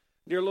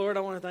Dear Lord, I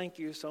want to thank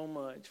you so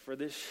much for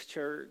this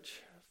church,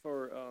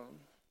 for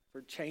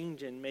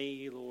changing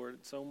me,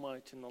 Lord, so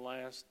much in the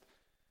last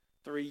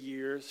 3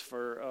 years,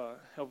 for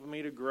helping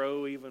me to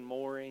grow even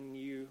more in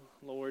you,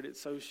 Lord.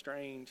 It's so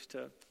strange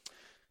to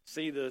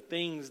see the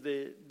things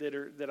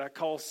that I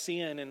call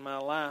sin in my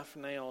life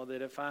now,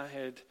 that if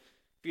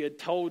you had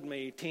told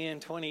me 10,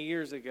 20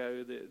 years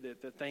ago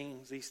that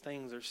these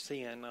things are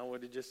sin, I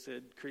would have just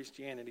said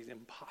Christianity is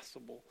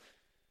impossible.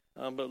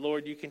 But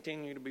Lord, you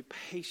continue to be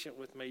patient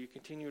with me. You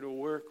continue to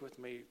work with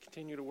me. You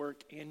continue to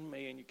work in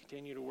me, and you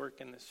continue to work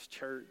in this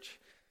church.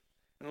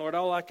 And Lord,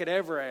 all I could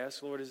ever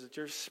ask, Lord, is that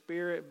your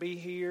Spirit be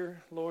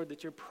here, Lord,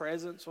 that your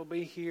presence will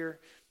be here,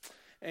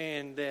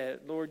 and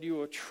that, Lord, you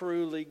will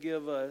truly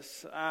give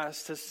us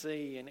eyes to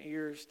see and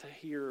ears to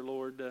hear,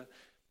 Lord, to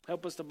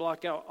help us to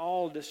block out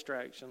all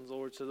distractions,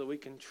 Lord, so that we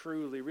can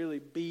truly, really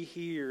be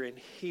here and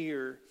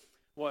hear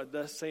what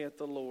thus saith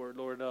the Lord.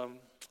 Lord,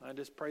 I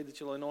just pray that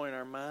you'll anoint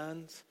our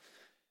minds,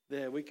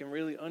 that we can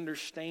really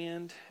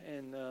understand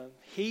and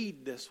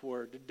heed this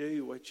word to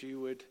do what you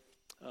would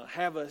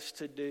have us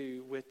to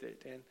do with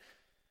it. And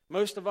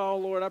most of all,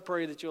 Lord, I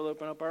pray that you'll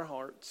open up our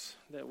hearts,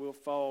 that we'll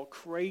fall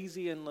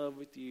crazy in love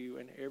with you,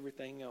 and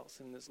everything else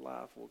in this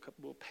life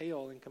will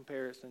pale in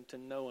comparison to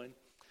knowing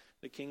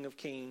the King of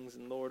Kings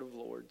and Lord of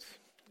Lords.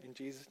 In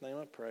Jesus' name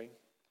I pray.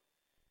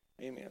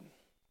 Amen.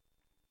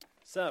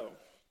 So,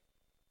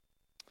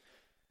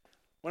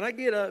 when I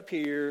get up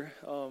here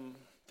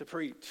to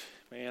preach,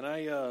 man,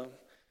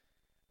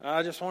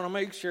 I just want to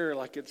make sure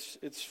like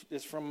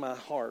it's from my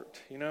heart.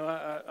 You know,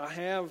 I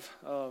have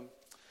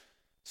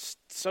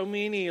so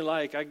many,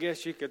 like, I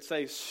guess you could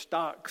say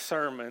stock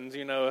sermons.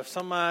 You know, if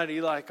somebody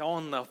like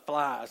on the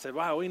fly said,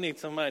 "Wow, we need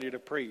somebody to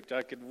preach,"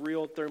 I could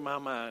reel through my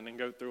mind and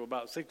go through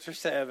about 6 or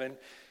 7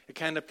 and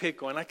kind of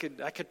pick one. I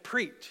could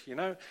preach, you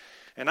know.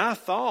 And I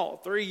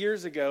thought 3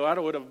 years ago I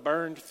would have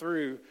burned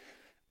through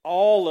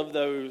all of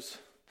those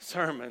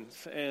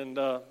sermons, and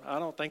I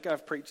don't think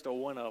I've preached a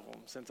one of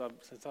them since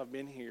I've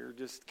been here.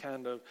 Just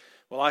kind of,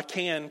 well, I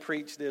can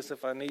preach this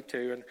if I need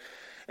to,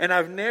 and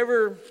I've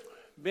never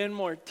been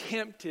more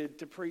tempted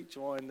to preach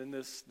one than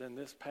this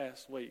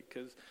past week,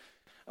 because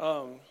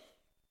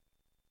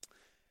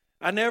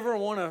I never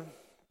want to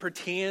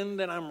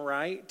pretend that I'm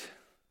right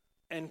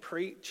and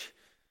preach.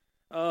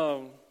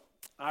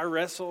 I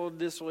wrestled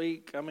this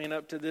week. I mean,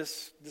 up to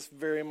this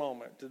very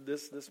moment, to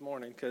this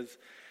morning, because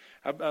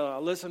I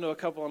listened to a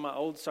couple of my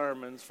old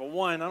sermons. For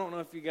one, I don't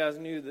know if you guys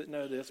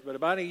know this, but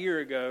about a year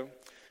ago,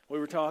 we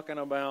were talking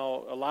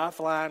about a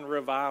Lifeline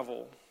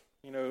revival.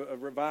 You know, a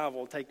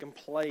revival taking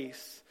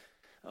place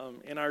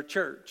in our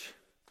church.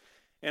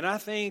 And I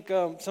think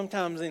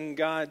sometimes in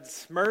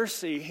God's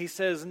mercy, he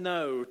says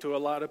no to a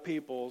lot of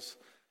people's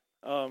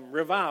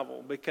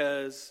revival,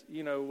 because,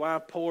 you know, why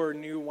pour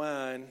new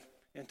wine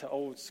into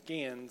old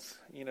skins?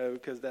 You know,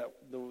 because the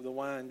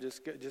wine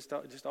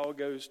just all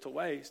goes to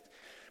waste.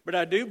 But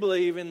I do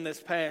believe in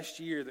this past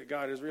year that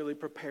God has really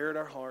prepared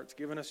our hearts,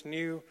 given us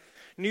new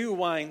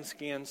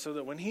wineskins, so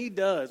that when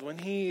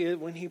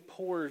he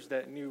pours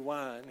that new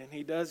wine, and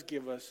he does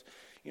give us,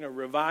 you know,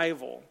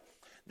 revival,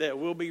 that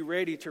we'll be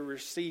ready to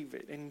receive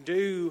it and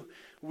do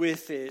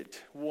with it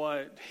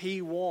what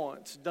he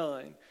wants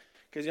done.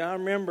 Because I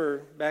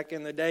remember back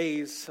in the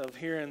days of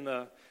hearing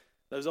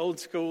those old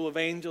school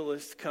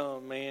evangelists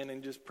come, man,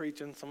 and just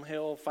preaching some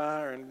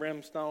hellfire and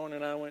brimstone,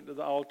 and I went to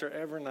the altar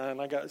every night,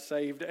 and I got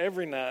saved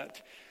every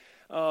night.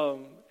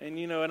 And,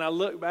 you know, and I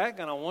look back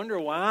and I wonder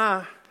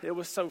why it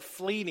was so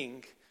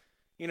fleeting.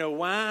 You know,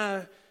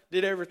 why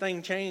did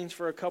everything change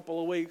for a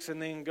couple of weeks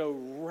and then go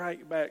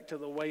right back to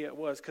the way it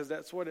was? Because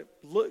that's what it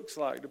looks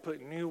like, to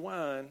put new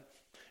wine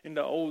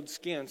into old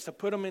skins, to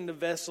put them into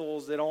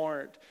vessels that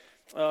aren't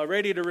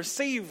ready to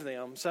receive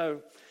them.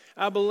 So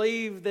I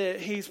believe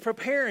that he's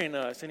preparing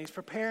us, and he's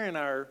preparing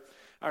our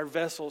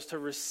vessels to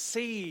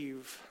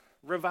receive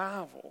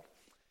revival.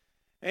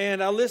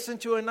 And I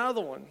listened to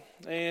another one,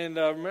 and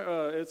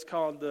it's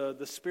called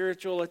the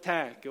Spiritual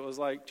Attack. It was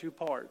like 2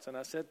 parts, and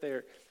I sat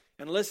there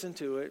and listened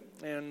to it.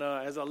 And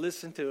as I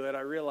listened to it,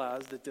 I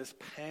realized that this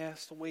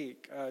past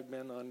week I'd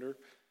been under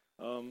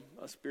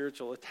a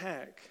spiritual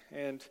attack.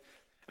 And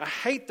I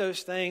hate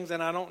those things,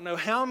 and I don't know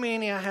how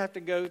many I have to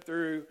go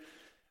through.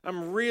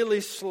 I'm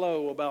really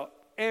slow about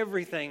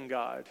everything,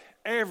 God.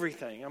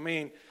 Everything. I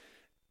mean,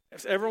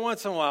 every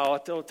once in a while I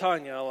tell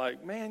Tanya,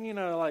 like, man, you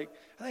know, like,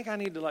 I think I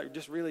need to, like,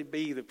 just really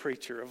be the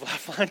preacher of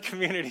Lifeline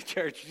Community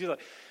Church. She's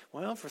like,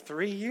 well, for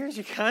 3 years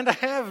you kind of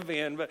have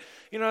been. But,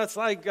 you know, it's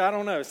like, I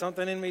don't know,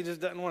 something in me just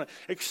doesn't want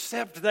to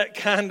accept that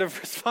kind of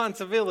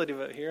responsibility.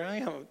 But here I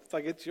am. It's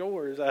like, it's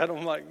yours,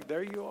 Adam. Like,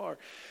 there you are.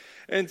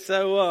 And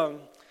so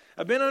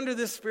I've been under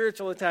this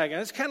spiritual attack. And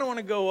I just kind of want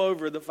to go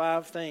over the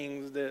 5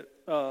 things that,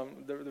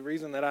 the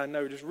reason that I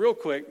know, just real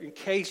quick, in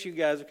case you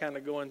guys are kind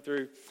of going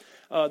through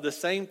the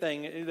same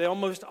thing. They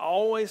almost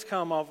always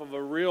come off of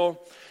a real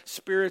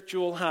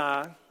spiritual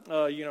high.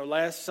 You know,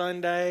 last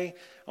Sunday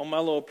on my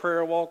little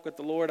prayer walk with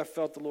the Lord, I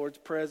felt the Lord's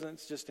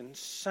presence, just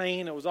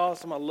insane. It was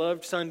awesome. I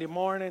loved Sunday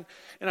morning,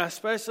 and I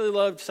especially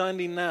loved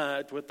Sunday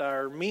night with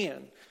our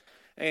men.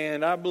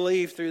 And I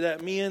believe through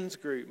that men's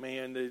group,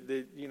 man,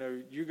 that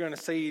you're going to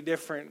see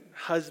different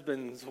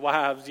husbands,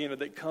 wives,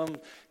 that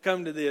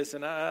come to this.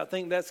 And I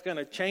think that's going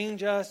to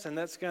change us, and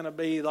that's going to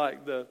be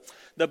like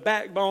the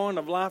backbone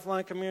of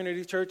Lifeline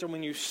Community Church. And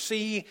when you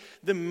see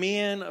the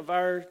men of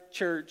our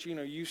church,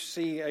 you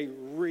see a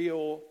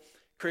real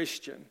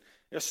Christian.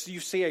 You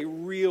see a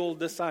real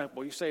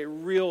disciple. You see a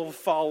real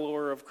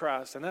follower of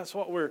Christ. And that's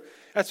what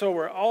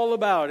we're all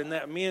about in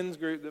that men's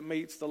group that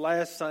meets the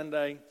last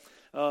Sunday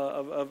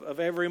of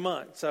every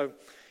month. So,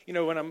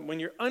 when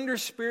you're under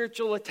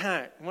spiritual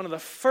attack, one of the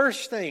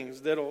first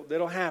things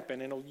that'll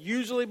happen, and it'll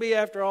usually be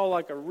after all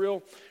like a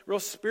real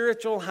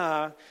spiritual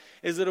high,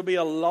 is it'll be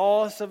a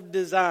loss of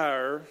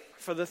desire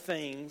for the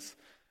things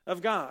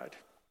of God.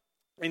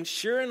 And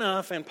sure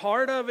enough, and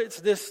part of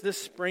it's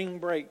this spring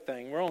break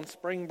thing. We're on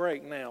spring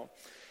break now.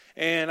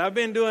 And I've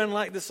been doing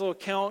like this little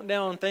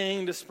countdown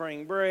thing to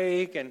spring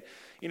break, and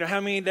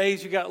how many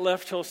days you got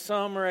left till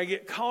summer. I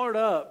get caught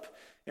up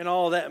in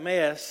all that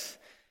mess.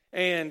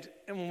 And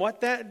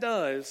what that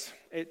does,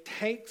 it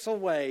takes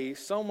away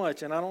so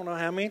much. And I don't know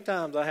how many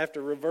times I have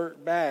to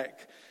revert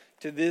back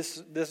to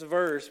this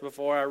verse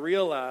before I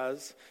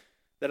realize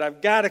that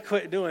I've got to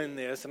quit doing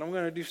this. And I'm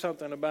going to do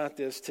something about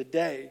this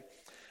today.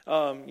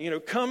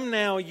 Come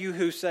now, you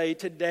who say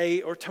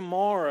today or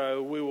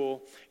tomorrow we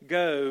will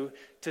go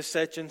to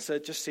such and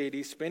such a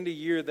city, spend a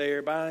year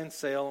there, buy and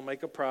sell, and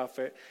make a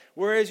profit.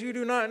 Whereas you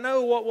do not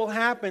know what will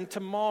happen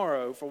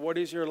tomorrow. For what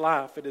is your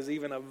life? It is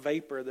even a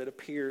vapor that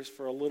appears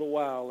for a little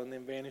while and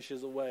then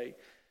vanishes away.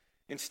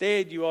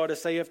 Instead, you ought to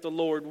say, if the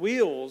Lord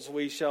wills,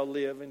 we shall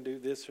live and do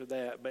this or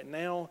that. But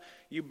now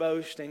you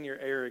boast in your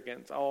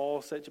arrogance.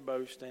 All such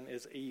boasting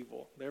is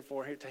evil.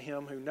 Therefore, to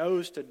him who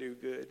knows to do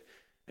good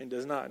and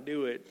does not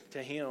do it,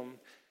 to him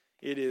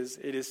it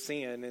is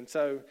sin. And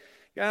so,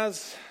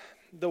 guys,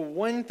 the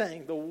one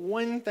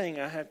thing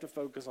I have to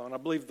focus on, I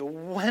believe the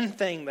one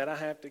thing that I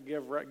have to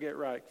get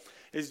right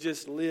is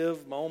just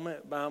live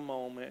moment by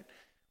moment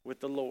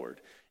with the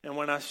Lord. And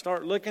when I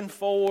start looking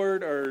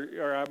forward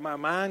or my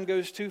mind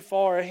goes too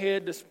far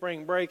ahead to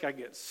spring break, I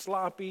get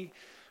sloppy.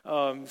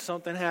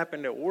 Something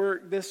happened at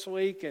work this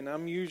week, and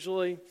I'm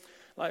usually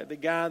like the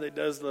guy that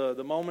does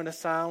the moment of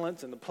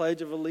silence and the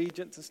Pledge of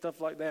Allegiance and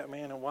stuff like that,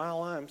 man. And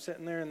while I'm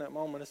sitting there in that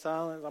moment of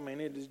silence,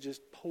 it is just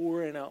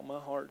pouring out my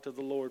heart to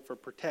the Lord for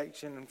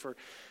protection and for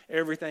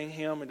everything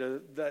Him,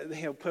 and that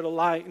He'll put a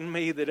light in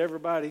me that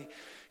everybody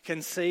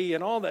can see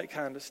and all that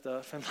kind of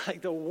stuff. And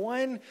like the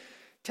one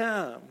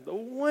time,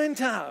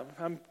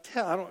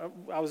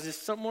 I was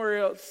just somewhere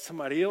else.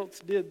 Somebody else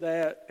did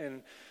that,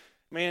 and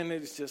man,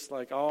 it's just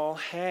like all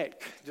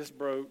heck just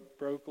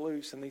broke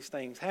loose, and these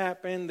things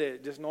happened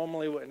that just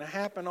normally wouldn't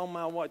happen on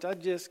my watch. I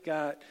just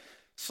got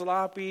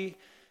sloppy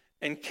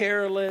and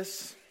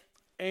careless,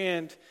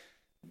 and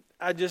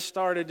I just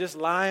started just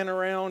lying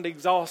around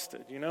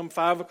exhausted.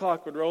 5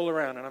 o'clock would roll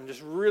around, and I'm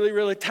just really,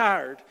 really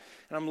tired,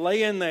 and I'm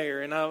laying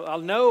there, and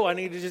I'll know I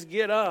need to just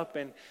get up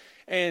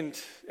and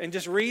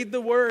just read the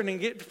Word and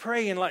get to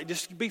pray and like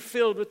just be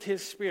filled with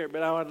His Spirit.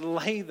 But I would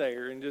lay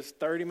there and just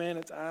 30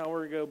 minutes,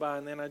 hour go by,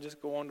 and then I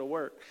just go on to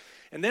work.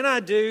 And then I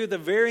do the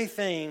very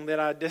thing that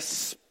I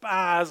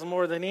despise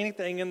more than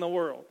anything in the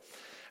world.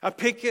 I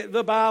pick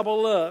the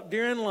Bible up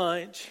during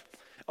lunch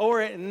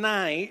or at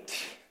night,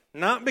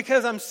 not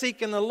because I'm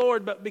seeking the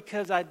Lord, but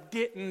because I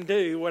didn't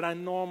do what I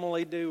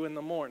normally do in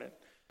the morning.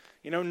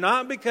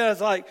 Not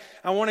because like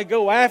I want to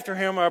go after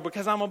Him or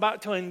because I'm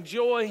about to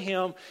enjoy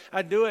Him.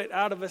 I do it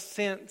out of a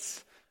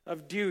sense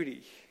of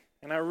duty.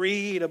 And I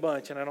read a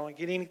bunch and I don't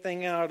get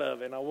anything out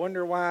of it. And I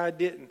wonder why I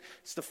didn't.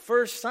 It's the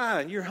first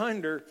sign you're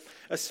under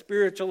a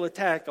spiritual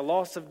attack, a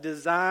loss of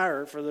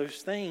desire for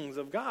those things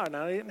of God. And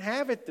I didn't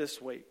have it this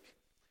week.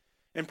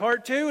 And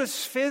part 2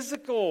 is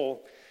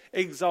physical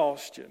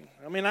exhaustion.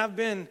 I've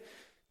been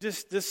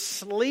just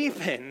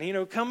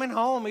sleeping, coming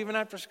home even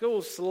after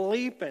school,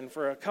 sleeping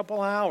for a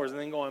couple hours and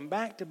then going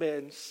back to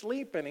bed and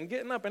sleeping and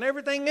getting up. And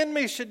everything in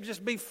me should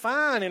just be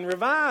fine and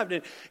revived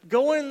and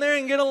go in there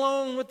and get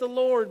along with the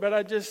Lord. But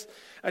I just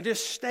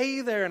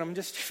stay there and I'm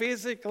just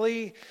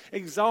physically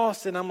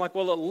exhausted. I'm like,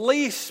 well, at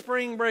least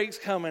spring break's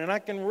coming and I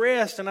can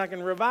rest and I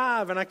can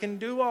revive and I can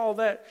do all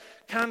that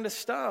kind of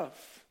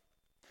stuff.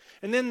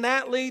 And then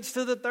that leads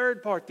to the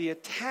third part, the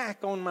attack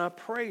on my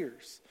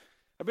prayers.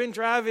 I've been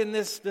driving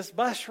this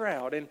bus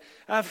route, and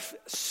I've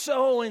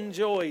so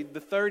enjoyed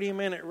the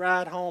 30-minute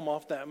ride home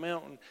off that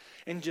mountain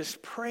and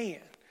just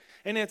praying.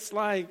 And it's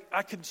like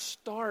I could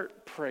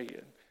start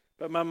praying,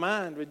 but my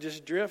mind would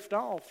just drift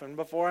off. And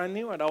before I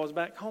knew it, I was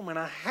back home, and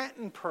I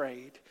hadn't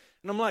prayed.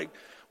 And I'm like,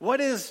 what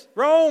is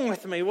wrong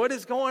with me? What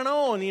is going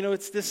on?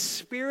 It's this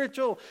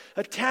spiritual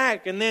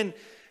attack. And then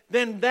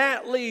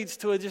that leads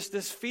to just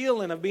this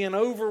feeling of being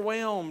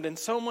overwhelmed and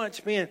so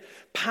much being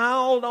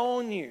piled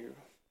on you.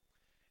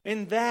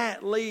 And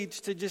that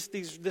leads to just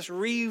this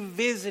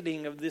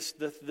revisiting of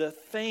the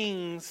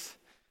things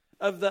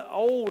of the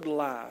old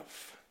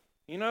life.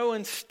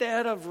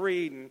 Instead of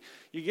reading,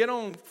 you get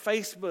on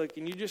Facebook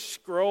and you just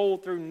scroll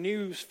through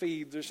news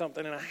feeds or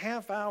something, and a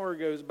half hour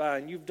goes by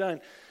and you've done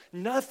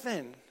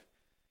nothing.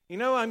 You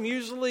know, I'm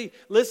usually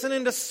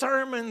listening to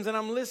sermons and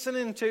I'm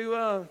listening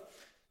to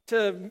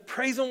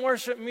praise and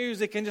worship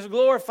music and just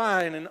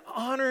glorifying and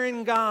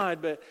honoring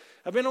God. But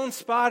I've been on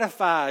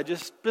Spotify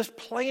just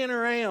playing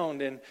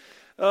around, and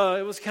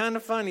it was kind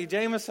of funny.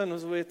 Jameson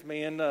was with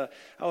me, and I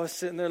was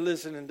sitting there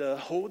listening to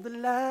Hold the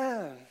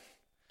Line.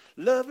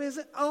 Love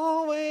isn't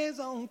always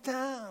on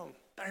time.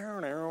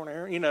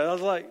 You know, I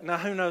was like, now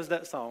who knows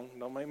that song?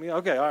 Don't make me.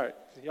 Okay, all right.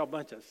 Y'all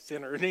bunch of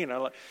sinners, you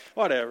know, like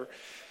whatever.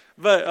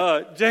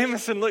 But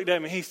Jameson looked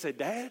at me. He said,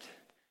 Dad,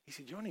 he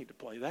said, y'all need to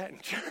play that in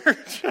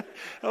church.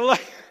 I'm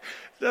like,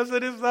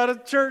 it's not a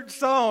church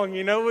song,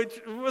 you know, which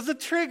was a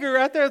trigger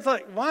right there. It's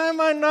like, why am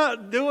I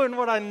not doing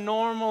what I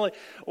normally,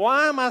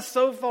 why am I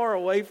so far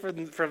away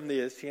from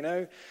this, you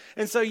know?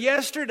 And so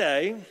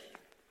yesterday,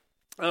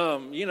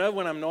 you know,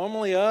 when I'm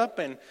normally up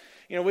and,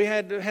 you know, we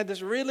had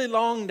this really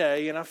long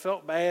day, and I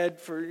felt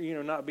bad for, you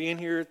know, not being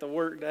here at the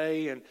work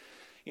day. And,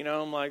 you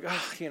know, I'm like,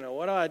 oh, you know,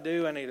 what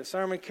do? I need a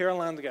sermon.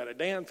 Caroline's got a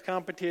dance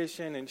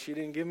competition, and she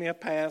didn't give me a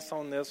pass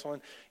on this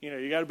one. You know,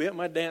 you got to be at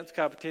my dance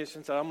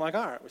competition. So I'm like,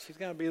 all right, well, she's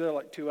going to be there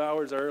like 2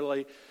 hours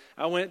early.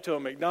 I went to a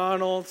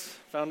McDonald's,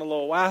 found a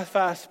little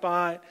Wi-Fi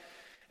spot,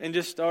 and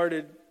just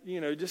started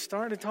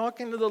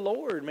talking to the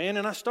Lord, man.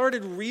 And I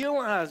started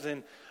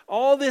realizing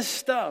all this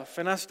stuff,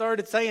 and I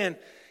started saying,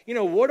 you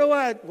know, what do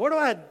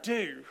I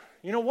do?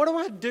 You know, what do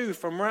I do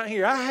from right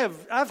here?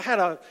 I've had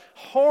a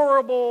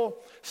horrible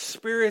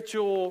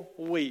spiritual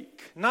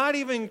week. Not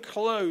even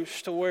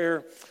close to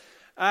where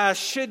I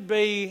should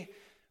be.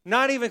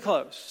 Not even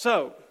close.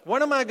 So,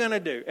 what am I going to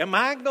do? Am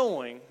I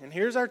going, and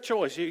here's our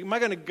choice, am I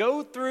going to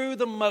go through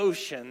the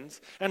motions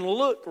and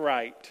look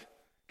right?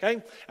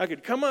 Okay? I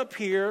could come up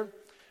here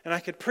and I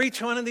could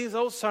preach one of these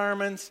old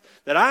sermons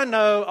that I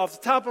know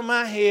off the top of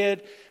my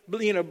head,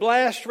 you know,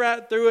 blast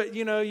right through it,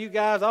 you know, you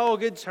guys, oh,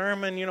 good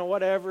sermon, you know,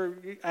 whatever,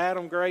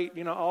 Adam, great,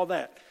 you know, all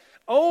that.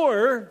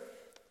 Or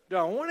do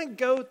I want to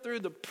go through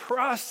the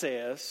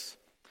process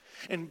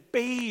and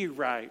be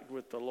right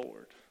with the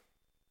Lord?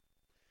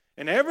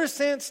 And ever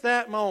since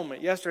that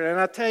moment yesterday, and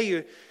I tell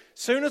you, as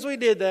soon as we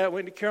did that,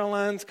 went to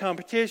Caroline's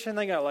competition.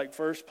 They got like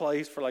first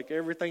place for like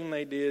everything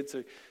they did.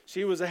 So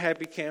she was a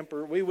happy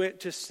camper. We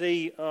went to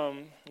see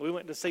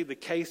The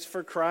Case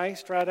for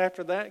Christ right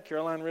after that.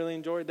 Caroline really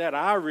enjoyed that.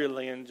 I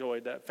really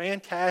enjoyed that.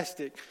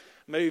 Fantastic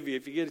movie.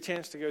 If you get a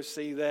chance to go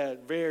see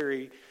that,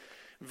 very,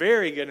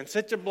 very good and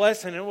such a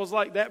blessing. It was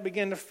like that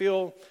began to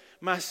fill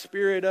my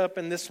spirit up.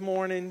 And this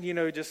morning, you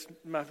know, just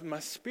my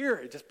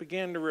spirit just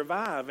began to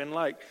revive. And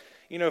like,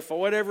 you know, for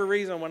whatever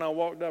reason, when I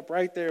walked up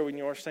right there when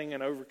you were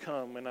singing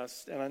Overcome, and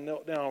I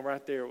knelt down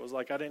right there, it was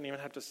like I didn't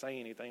even have to say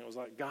anything. It was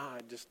like,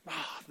 God, just,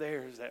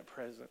 there's that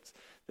presence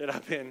that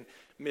I've been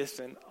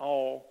missing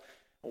all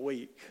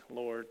week,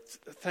 Lord.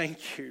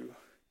 Thank you.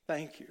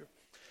 Thank you.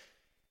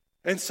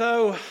 And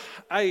so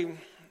I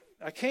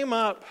came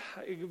up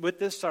with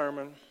this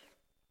sermon,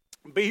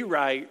 Be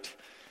Right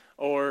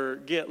or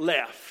Get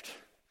Left.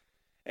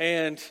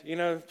 And, you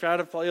know, try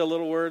to play a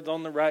little words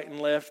on the right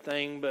and left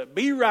thing, but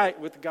be right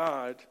with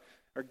God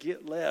or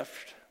get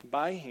left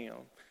by Him.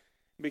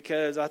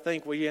 Because I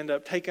think we end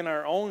up taking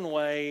our own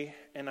way,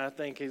 and I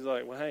think He's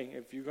like, well, hey,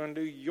 if you're going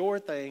to do your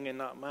thing and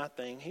not my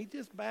thing, He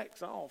just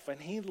backs off and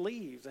He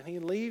leaves. And He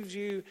leaves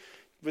you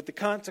with the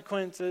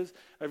consequences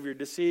of your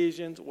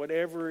decisions,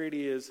 whatever it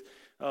is,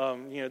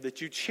 you know,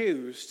 that you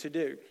choose to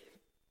do.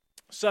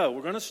 So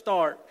we're going to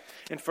start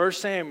in 1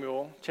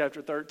 Samuel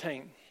chapter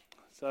 13.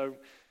 So,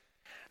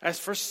 as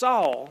for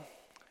Saul,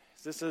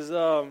 this is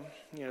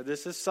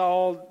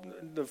Saul,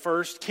 the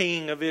first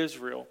king of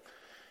Israel.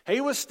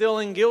 He was still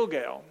in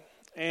Gilgal,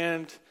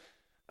 and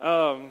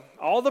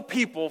all the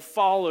people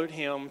followed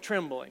him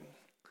trembling.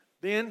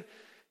 Then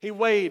he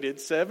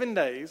waited 7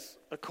 days,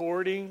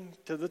 according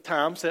to the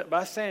time set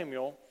by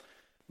Samuel.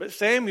 But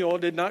Samuel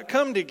did not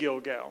come to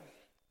Gilgal,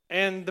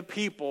 and the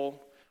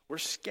people were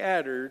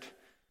scattered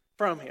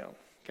from him.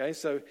 Okay,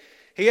 so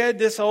he had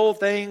this whole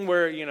thing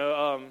where, you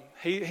know,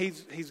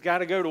 he's got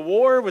to go to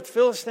war with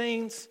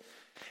Philistines,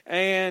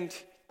 and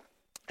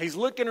he's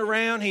looking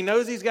around. He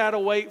knows he's got to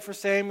wait for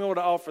Samuel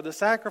to offer the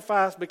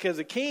sacrifice, because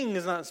the king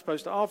is not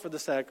supposed to offer the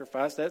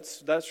sacrifice.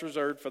 That's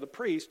reserved for the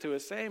priest, who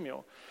is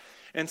Samuel.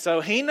 And so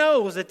he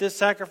knows that this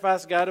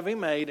sacrifice got to be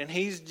made, and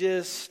he's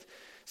just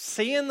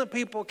seeing the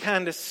people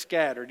kind of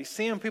scattered. He's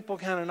seeing people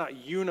kind of not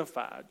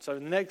unified. So the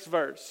next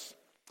verse.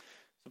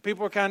 So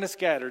people are kind of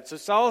scattered. So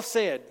Saul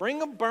said,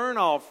 bring a burnt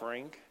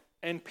offering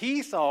and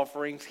peace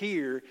offerings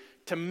here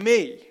to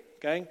me.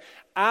 Okay?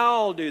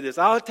 I'll do this.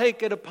 I'll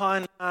take it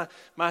upon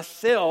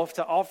myself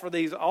to offer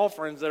these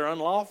offerings that are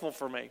unlawful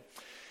for me.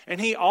 And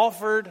he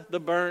offered the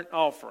burnt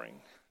offering.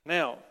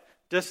 Now,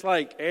 just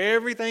like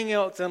everything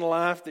else in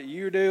life that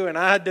you do and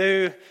I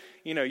do,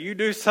 you know, you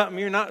do something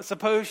you're not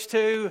supposed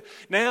to.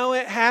 Now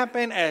it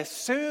happened as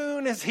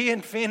soon as he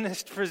had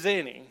finished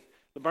presenting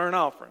the burnt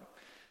offering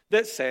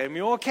that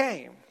Samuel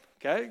came,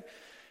 okay?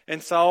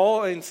 And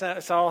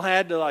Saul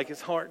had to, like, his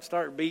heart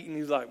start beating.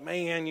 He's like,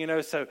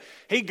 man, so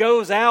he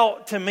goes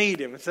out to meet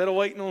him. Instead of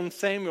waiting on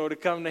Samuel to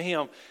come to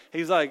him,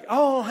 he's like,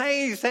 oh,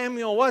 hey,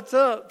 Samuel, what's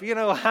up?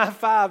 High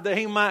five that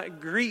he might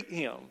greet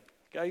him.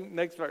 Okay,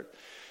 next verse.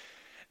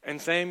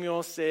 And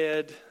Samuel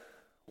said,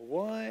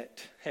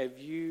 what have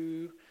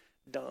you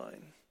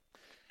done?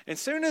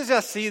 As soon as I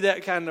see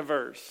that kind of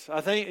verse,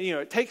 I think,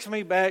 it takes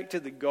me back to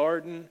the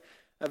Garden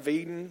of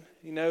Eden,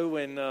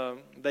 when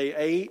they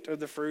ate of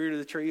the fruit of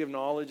the tree of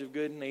knowledge of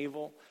good and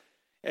evil.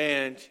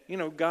 And,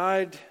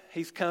 God,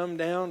 he's come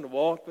down to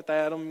walk with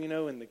Adam,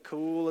 in the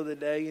cool of the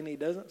day, and he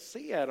doesn't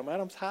see Adam.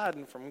 Adam's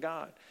hiding from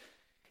God.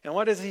 And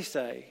what does he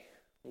say?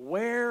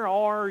 Where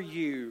are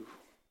you,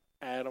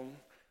 Adam?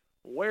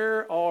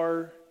 Where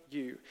are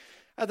you?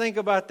 I think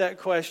about that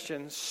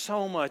question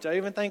so much. I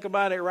even think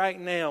about it right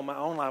now in my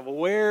own life.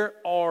 Where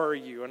are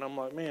you? And I'm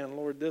like, man,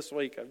 Lord, this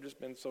week I've just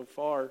been so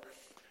far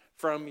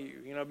from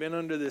you. I've been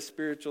under this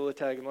spiritual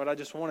attack. And Lord, I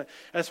just want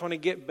to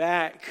get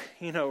back,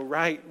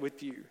 right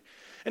with you.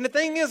 And the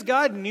thing is,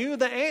 God knew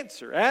the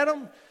answer.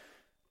 Adam,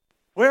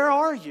 where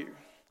are you?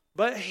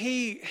 But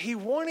he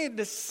wanted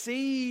to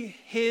see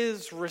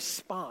his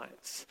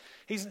response.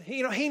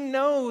 He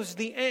knows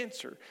the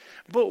answer.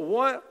 But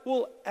what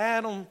will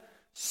Adam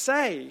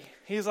say?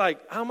 He's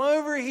like, I'm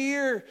over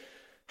here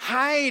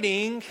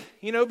hiding,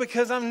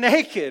 because I'm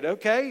naked,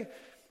 okay?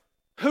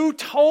 Who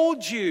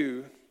told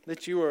you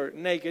that you are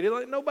naked? He's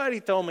like, nobody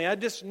told me. I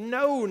just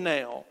know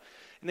now.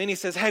 And then he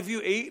says, have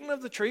you eaten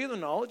of the tree of the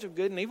knowledge of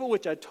good and evil,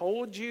 which I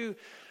told you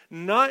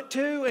not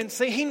to? And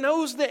see, he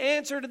knows the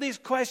answer to these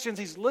questions.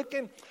 He's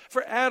looking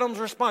for Adam's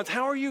response.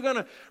 How are you going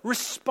to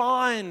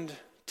respond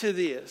to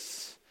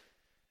this?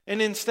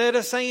 And instead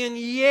of saying,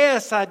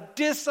 yes, I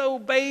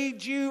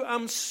disobeyed you,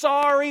 I'm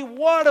sorry,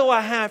 what do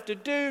I have to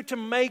do to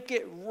make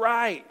it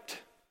right?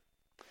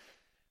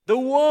 The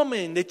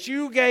woman that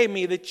you gave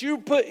me, that you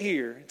put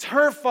here, it's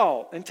her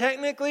fault. And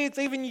technically it's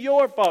even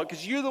your fault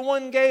because you're the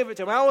one who gave it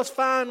to me. I was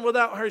fine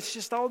without her. It's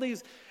just all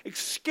these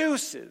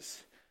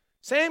excuses.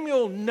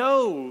 Samuel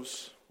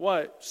knows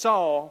what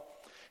Saul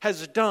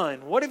has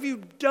done. What have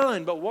you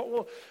done? But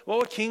what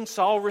will King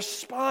Saul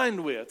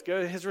respond with?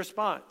 Go to his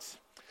response.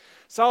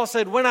 Saul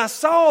said, when I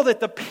saw that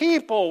the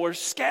people were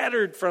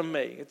scattered from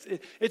me,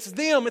 it's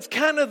them, it's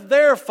kind of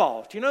their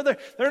fault.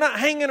 They're not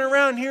hanging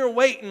around here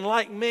waiting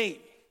like me.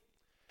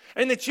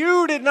 And that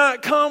you did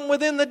not come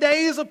within the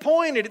days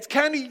appointed. It's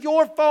kind of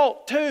your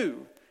fault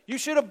too. You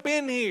should have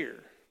been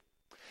here.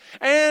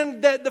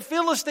 And that the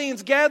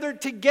Philistines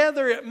gathered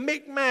together at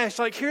Michmash,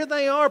 like here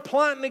they are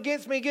plotting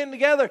against me, getting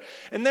together.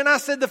 And then I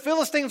said, the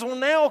Philistines will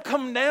now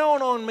come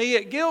down on me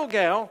at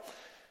Gilgal.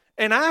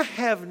 And I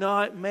have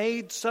not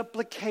made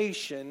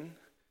supplication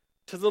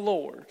to the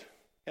Lord.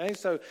 Okay,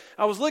 so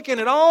I was looking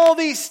at all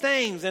these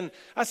things and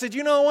I said,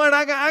 you know what?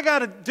 I got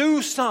to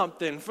do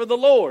something for the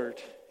Lord.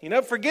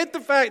 Forget the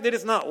fact that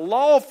it's not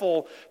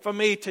lawful for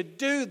me to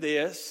do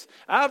this.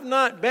 I've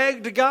not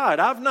begged God.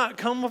 I've not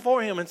come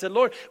before him and said,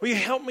 Lord, will you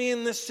help me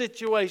in this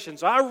situation?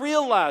 So I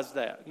realized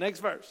that. Next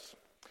verse.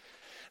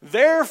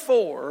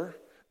 Therefore,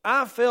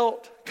 I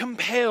felt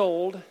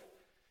compelled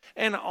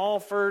and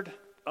offered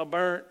a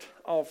burnt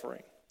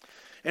offering.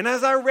 And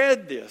as I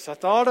read this, I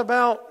thought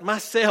about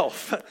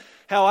myself,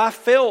 how I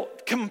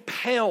felt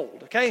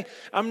compelled. Okay,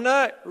 I'm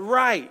not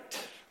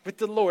right with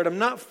the Lord. I'm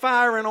not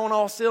firing on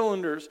all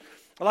cylinders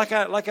like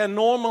I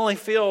normally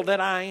feel that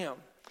I am.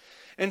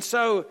 And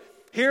so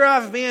here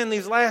I've been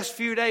these last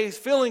few days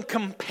feeling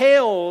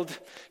compelled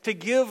to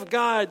give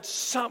God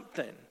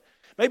something.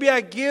 Maybe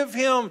I give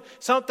him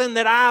something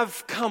that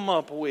I've come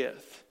up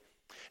with.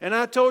 And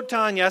I told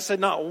Tanya, I said,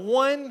 not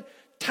one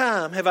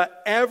time have I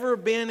ever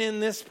been in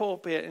this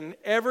pulpit and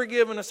ever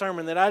given a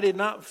sermon that I did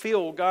not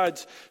feel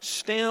God's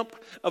stamp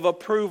of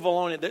approval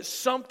on it, that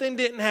something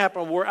didn't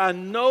happen where I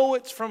know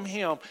it's from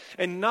him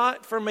and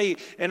not from me.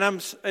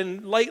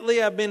 And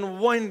lately I've been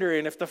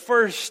wondering if the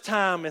first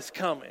time is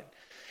coming.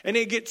 And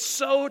it gets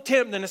so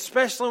tempting,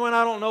 especially when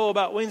I don't know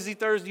about Wednesday,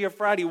 Thursday, or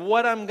Friday,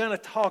 what I'm going to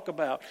talk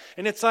about.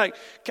 And it's like,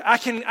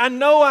 I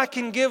know I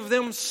can give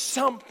them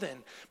something,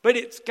 but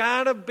it's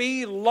got to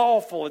be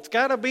lawful. It's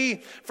got to be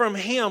from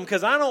him,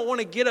 because I don't want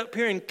to get up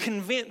here and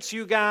convince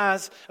you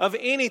guys of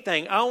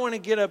anything. I want to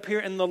get up here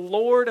and the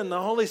Lord and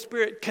the Holy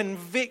Spirit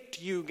convict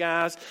you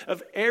guys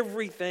of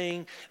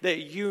everything that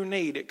you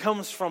need. It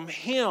comes from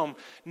him,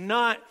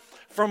 not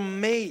from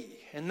me.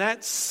 And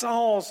that's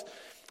Saul's.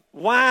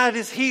 Why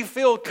does he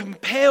feel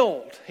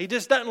compelled? He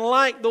just doesn't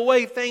like the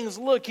way things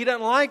look. He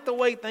doesn't like the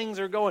way things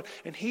are going.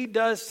 And he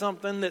does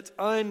something that's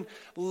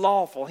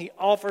unlawful. He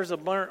offers a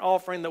burnt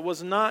offering that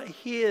was not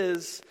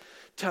his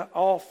to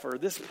offer.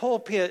 This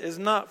pulpit is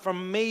not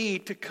from me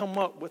to come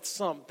up with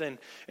something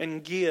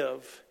and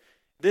give.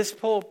 This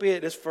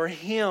pulpit is for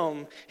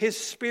him, his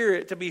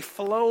spirit to be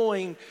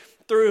flowing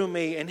through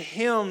me and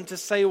him to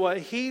say what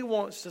he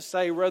wants to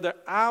say, whether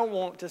I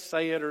want to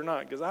say it or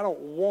not, because I don't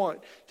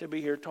want to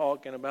be here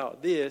talking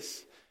about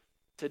this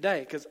today,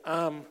 because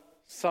I'm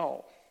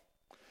Saul.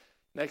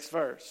 Next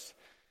verse.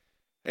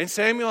 And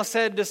Samuel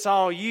said to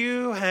Saul,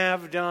 "You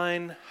have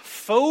done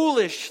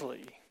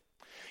foolishly.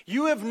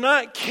 You have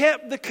not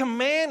kept the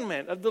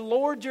commandment of the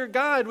Lord your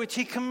God, which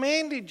he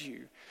commanded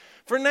you.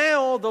 For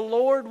now the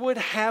Lord would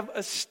have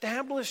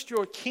established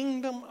your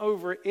kingdom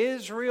over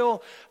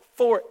Israel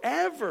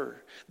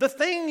forever. The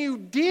thing you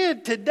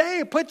did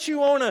today put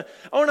you on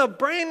a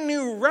brand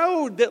new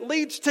road that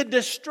leads to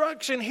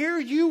destruction. Here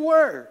you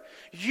were.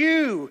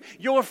 You,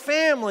 your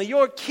family,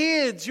 your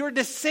kids, your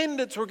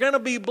descendants were going to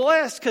be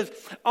blessed because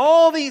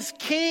all these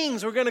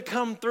kings were going to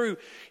come through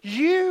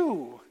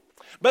you.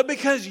 But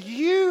because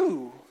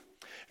you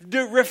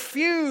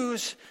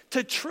refuse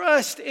to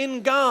trust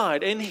in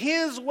God and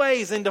his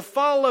ways and to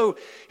follow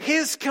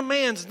his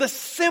commands, the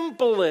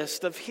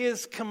simplest of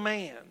his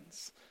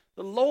commands,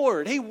 the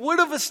Lord, he would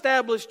have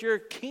established your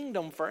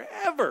kingdom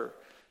forever.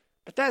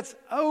 But that's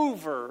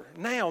over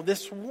now.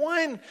 This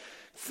one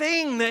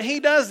thing that he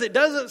does that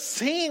doesn't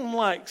seem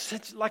like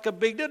a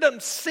big deal. It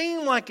doesn't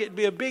seem like it'd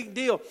be a big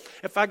deal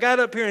if I got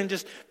up here and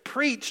just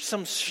preached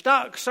some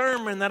stock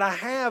sermon that I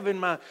have in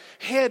my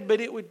head, but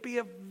it would be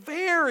a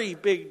very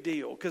big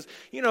deal because,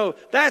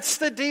 that's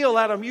the deal,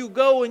 Adam. You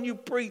go and you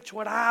preach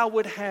what I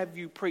would have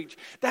you preach.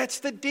 That's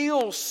the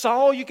deal,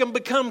 Saul. You can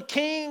become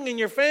king and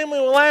your family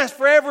will last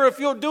forever if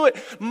you'll do it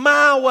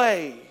my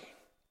way.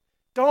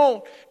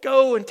 Don't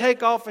go and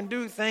take off and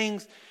do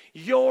things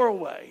your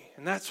way.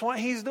 And that's what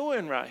he's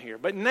doing right here.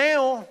 But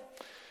now,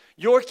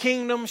 your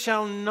kingdom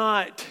shall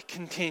not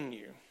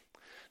continue.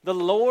 The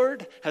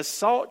Lord has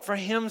sought for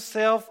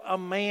himself a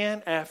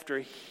man after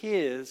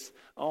his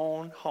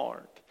own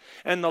heart.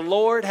 And the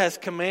Lord has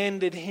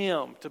commanded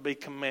him to be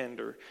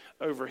commander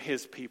over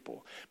his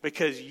people.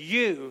 Because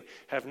you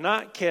have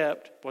not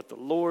kept what the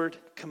Lord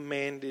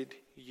commanded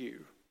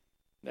you.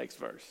 Next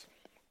verse.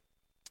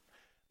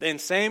 Then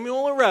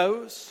Samuel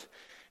arose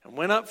and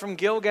went up from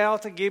Gilgal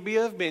to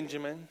Gibeah of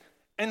Benjamin.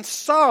 And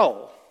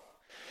Saul,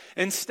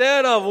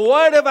 instead of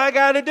what have I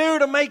got to do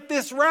to make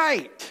this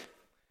right,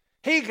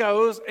 he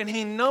goes and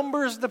he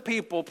numbers the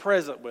people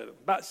present with him,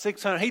 about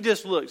 600. He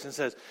just looks and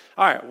says,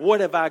 all right,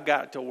 what have I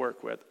got to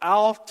work with?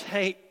 I'll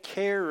take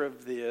care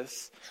of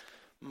this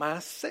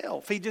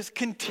myself. He just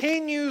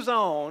continues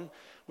on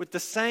with the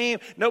same,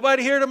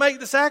 nobody here to make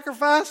the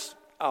sacrifice?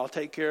 I'll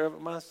take care of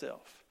it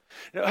myself.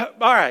 All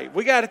right,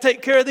 we got to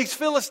take care of these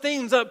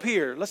Philistines up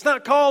here. Let's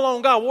not call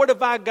on God. What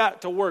have I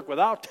got to work with?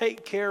 I'll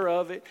take care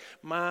of it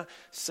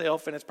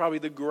myself. And it's probably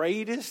the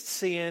greatest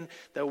sin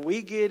that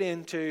we get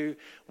into.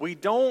 We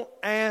don't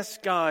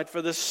ask God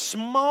for the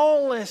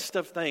smallest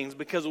of things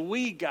because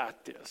we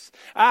got this.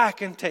 I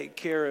can take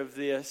care of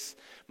this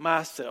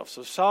myself.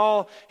 So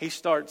Saul, he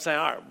starts saying,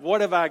 all right, what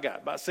have I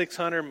got? About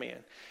 600 men.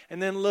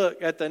 And then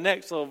look at the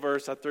next little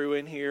verse I threw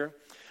in here.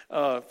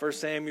 1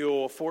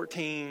 Samuel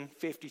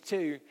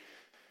 14:52.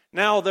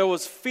 Now there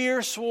was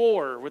fierce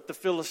war with the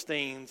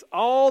Philistines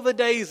all the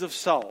days of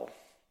Saul.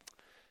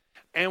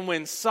 And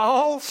when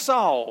Saul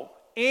saw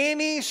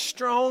any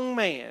strong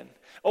man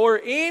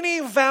or any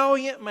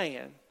valiant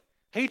man,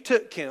 he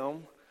took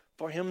him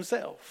for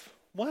himself.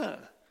 Why?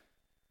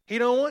 He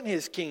don't want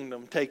his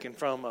kingdom taken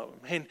from him.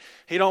 And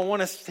he don't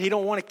want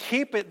to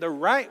keep it the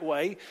right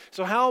way.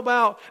 So how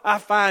about I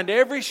find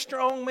every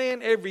strong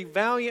man, every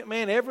valiant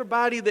man,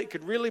 everybody that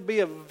could really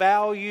be of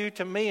value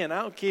to me, and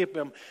I'll keep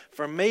him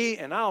for me,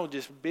 and I'll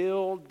just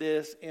build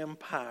this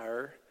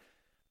empire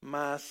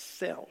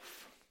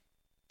myself.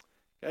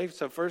 Okay,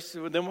 so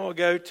then we'll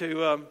go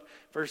to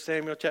 1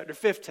 Samuel chapter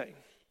 15.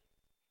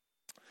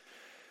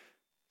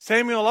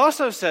 Samuel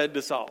also said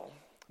to Saul,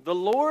 the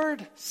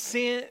Lord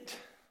sent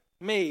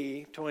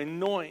me to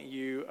anoint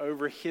you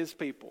over his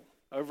people,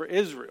 over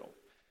Israel.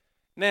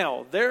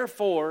 Now,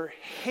 therefore,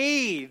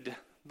 heed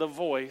the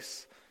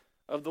voice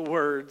of the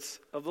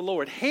words of the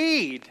Lord.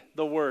 Heed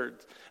the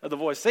words of the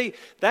voice. See,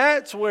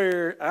 that's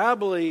where I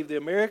believe the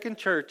American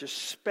church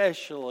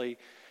especially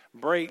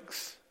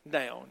breaks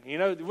down.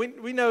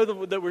 We know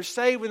that we're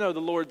saved. We know the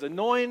Lord's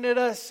anointed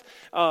us.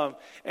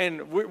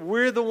 And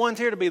we're the ones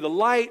here to be the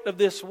light of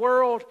this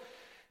world.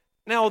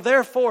 Now,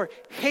 therefore,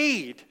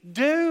 heed,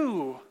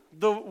 do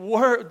the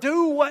word,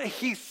 do what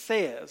he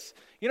says.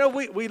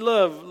 We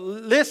love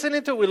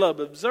listening to it, we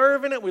love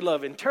observing it, we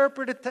love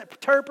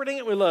interpreting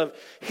it, we love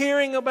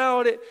hearing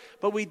about it,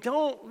 but we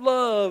don't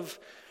love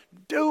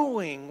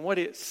doing what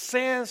it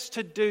says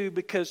to do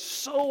because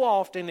so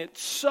often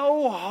it's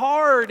so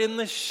hard in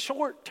the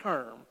short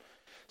term.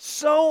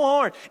 So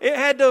hard. It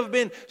had to have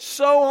been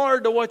so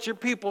hard to watch your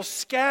people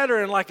scatter.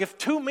 And like if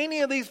too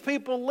many of these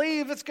people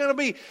leave, it's going to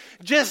be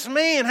just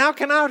me. And how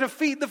can I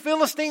defeat the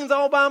Philistines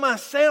all by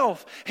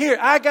myself? Here,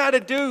 I got to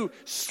do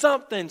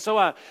something. So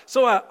I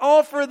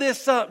offer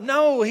this up.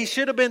 No, he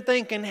should have been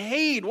thinking,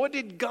 heed. What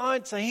did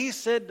God say? He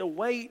said to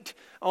wait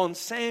on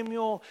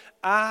Samuel.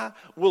 I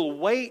will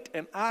wait,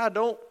 and I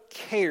don't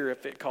care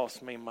if it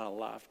costs me my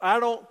life. I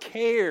don't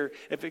care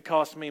if it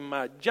costs me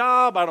my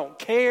job. I don't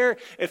care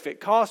if it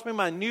costs me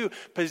my new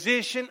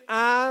position.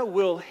 I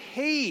will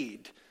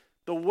heed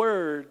the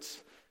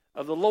words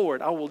of the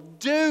Lord. I will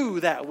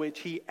do that which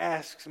he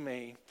asks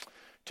me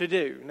to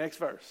do. Next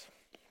verse.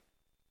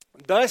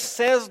 Thus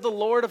says the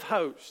Lord of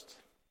hosts,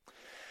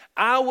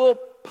 I will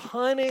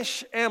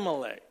punish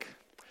Amalek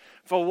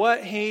for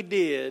what he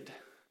did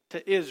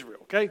to Israel.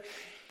 Okay?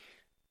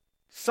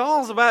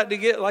 Saul's about to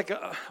get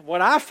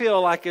what I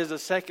feel like is a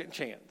second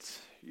chance.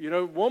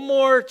 One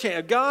more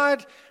chance.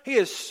 God, He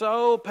is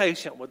so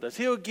patient with us.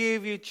 He'll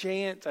give you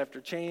chance after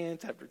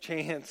chance after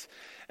chance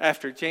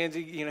after chance.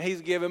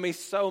 He's given me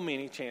so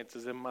many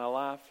chances in my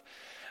life.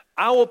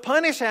 I will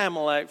punish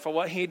Amalek for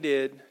what he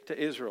did to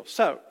Israel.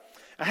 So,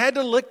 I had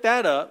to look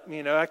that up.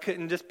 I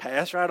couldn't just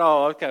pass right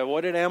off. Okay,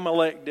 what did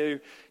Amalek do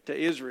to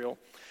Israel?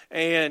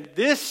 And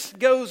this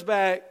goes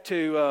back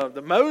to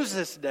the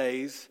Moses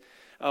days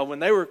when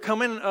they were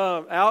coming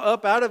up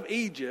out of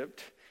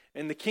Egypt,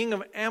 and the king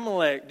of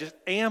Amalek just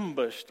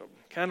ambushed them,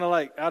 kind of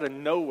like out of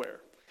nowhere.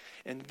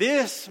 And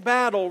this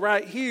battle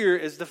right here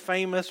is the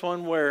famous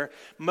one where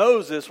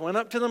Moses went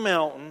up to the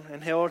mountain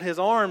and held his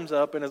arms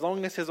up, and as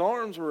long as his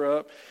arms were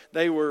up,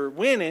 they were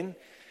winning.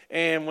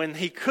 And when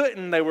he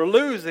couldn't, they were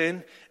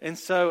losing. And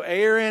so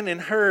Aaron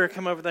and Hur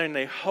come over there and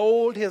they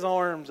hold his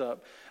arms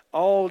up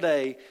all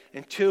day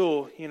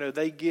until,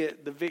 they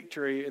get the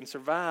victory and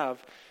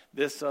survive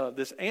this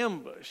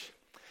ambush.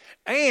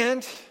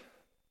 And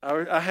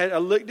I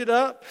looked it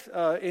up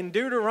in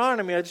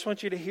Deuteronomy. I just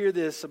want you to hear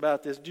this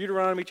about this.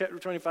 Deuteronomy chapter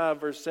 25,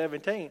 verse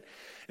 17.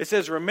 It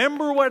says,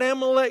 remember what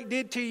Amalek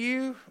did to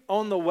you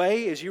on the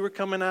way as you were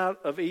coming out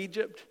of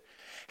Egypt?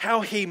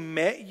 How he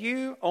met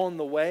you on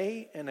the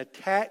way and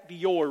attacked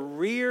your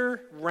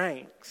rear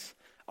ranks,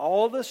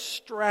 all the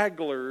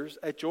stragglers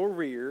at your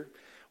rear,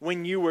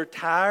 when you were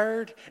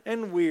tired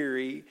and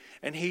weary,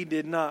 and he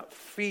did not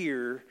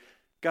fear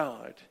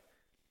God.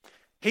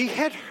 He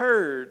had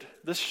heard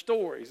the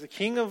stories, the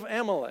king of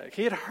Amalek.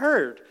 He had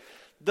heard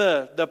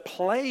the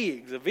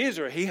plagues of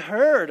Israel. He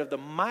heard of the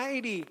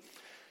mighty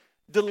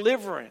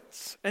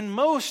deliverance. And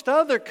most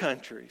other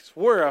countries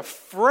were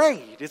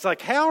afraid. It's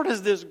like, how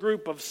does this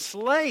group of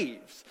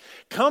slaves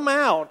come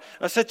out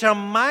of such a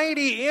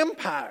mighty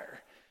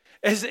empire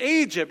as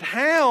Egypt?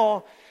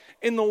 How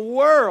in the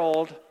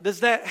world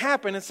does that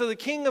happen? And so the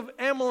king of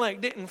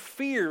Amalek didn't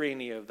fear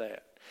any of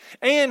that.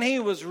 And he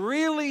was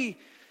really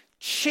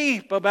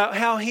cheap about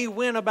how he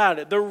went about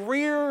it. The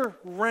rear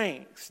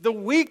ranks, the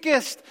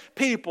weakest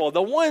people,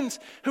 the ones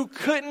who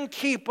couldn't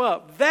keep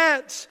up,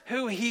 that's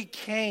who he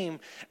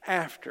came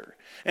after.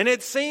 And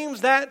it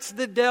seems that's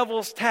the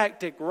devil's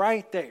tactic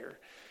right there.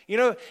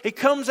 He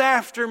comes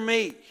after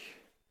me.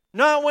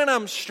 Not when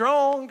I'm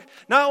strong,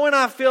 not when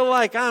I feel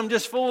like I'm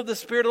just full of the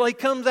Spirit. He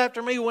comes after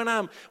me when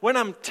I'm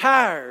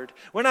tired,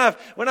 when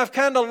I've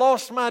kind of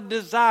lost my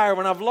desire,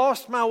 when I've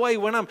lost my way,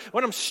 when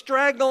I'm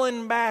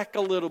straggling back a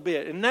little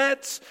bit. And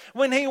that's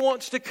when he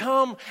wants to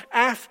come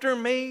after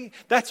me.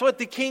 That's what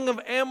the king of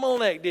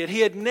Amalek did. He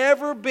had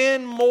never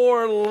been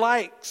more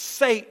like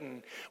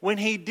Satan when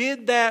he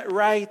did that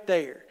right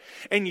there.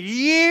 And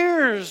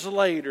years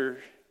later,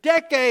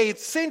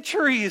 decades,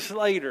 centuries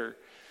later,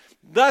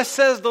 thus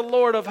says the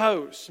Lord of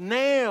hosts,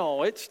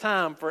 now it's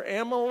time for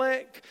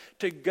Amalek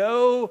to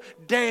go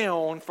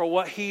down for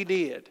what he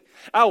did.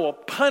 I will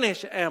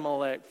punish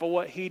Amalek for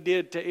what he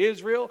did to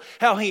Israel,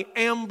 how he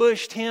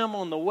ambushed him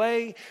on the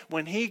way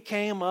when he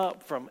came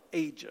up from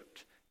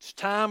Egypt. It's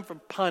time for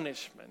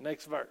punishment.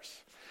 Next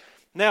verse.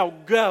 Now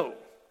go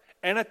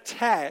and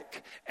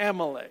attack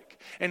Amalek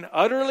and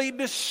utterly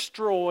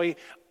destroy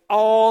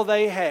all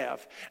they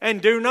have,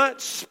 and do not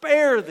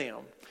spare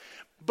them.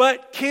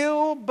 But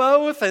kill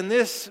both, and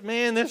this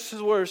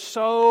is where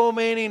so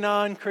many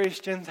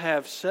non-Christians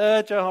have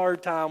such a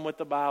hard time with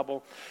the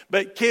Bible.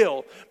 But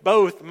kill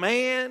both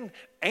man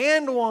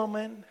and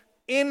woman,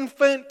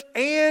 infant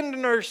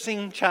and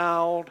nursing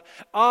child,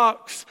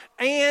 ox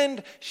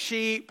and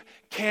sheep,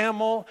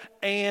 camel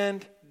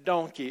and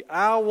donkey.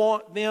 I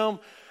want them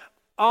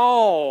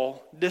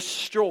all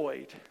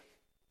destroyed.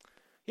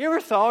 You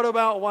ever thought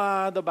about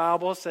why the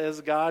Bible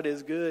says God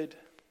is good?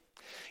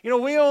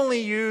 We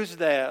only use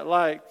that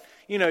like,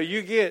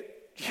 you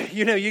get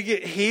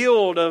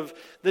healed of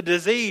the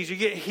disease. You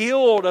get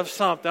healed of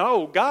something.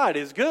 Oh, God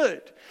is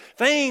good.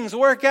 Things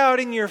work out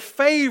in your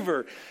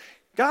favor.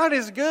 God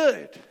is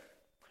good.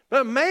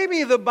 But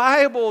maybe the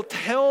Bible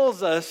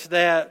tells us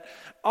that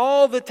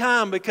all the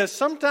time because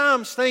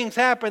sometimes things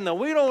happen that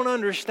we don't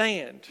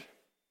understand.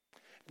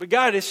 But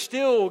God is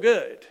still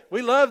good.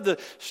 We love the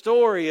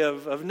story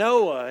of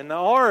Noah and the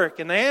ark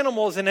and the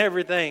animals and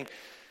everything.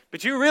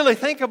 But you really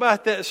think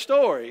about that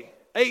story.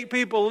 8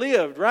 people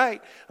lived,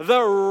 right?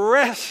 The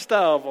rest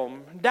of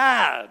them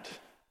died.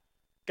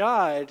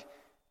 God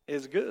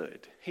is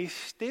good. He's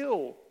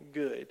still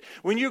good.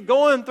 When you're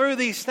going through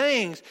these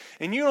things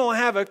and you don't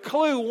have a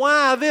clue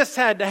why this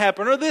had to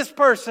happen or this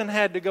person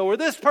had to go or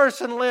this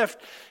person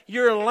left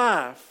your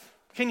life,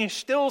 can you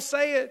still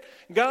say it?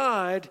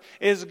 God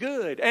is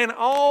good. And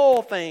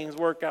all things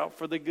work out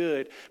for the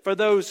good for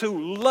those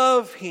who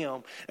love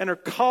Him and are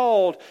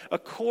called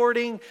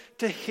according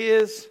to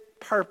His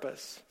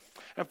purpose.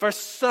 And for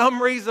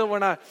some reason,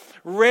 when I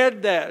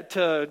read that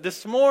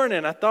this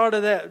morning, I thought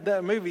of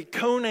that movie,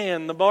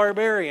 Conan the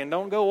Barbarian.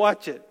 Don't go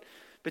watch it.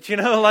 But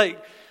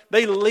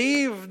they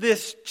leave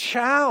this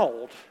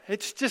child.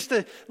 It's just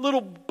a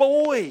little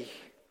boy.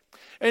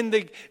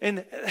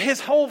 And his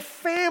whole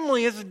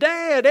family, his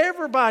dad,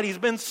 everybody's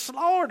been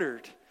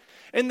slaughtered.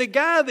 And the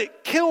guy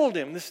that killed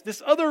him,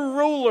 this other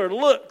ruler,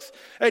 looks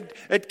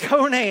at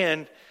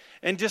Conan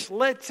and just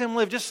lets him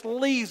live, just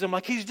leaves him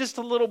like he's just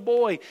a little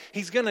boy.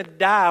 He's going to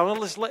die. Well,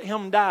 let's let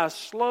him die a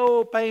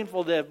slow,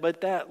 painful death.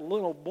 But that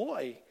little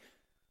boy,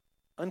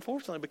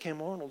 unfortunately,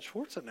 became Arnold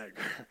Schwarzenegger.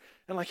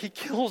 And like he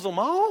kills them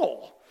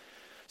all.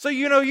 So,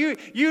 you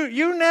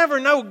never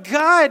know.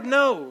 God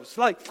knows.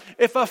 Like,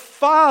 if a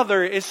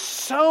father is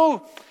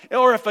so,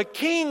 or if a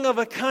king of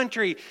a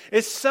country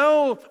is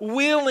so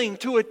willing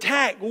to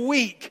attack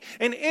weak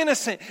and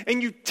innocent,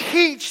 and you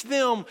teach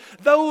them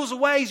those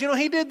ways.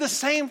 He did the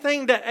same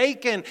thing to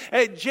Achan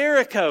at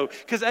Jericho.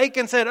 Because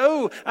Achan said,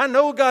 I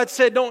know God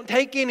said don't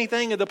take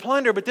anything of the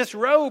plunder, but this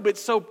robe,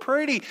 it's so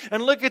pretty.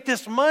 And look at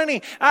this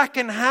money. I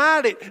can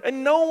hide it,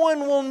 and no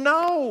one will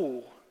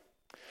know.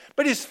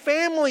 But his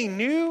family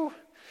knew.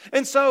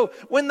 And so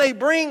when they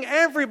bring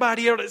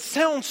everybody out, it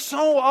sounds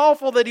so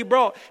awful that he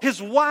brought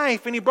his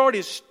wife and he brought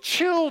his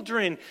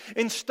children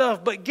and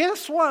stuff. But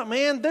guess what,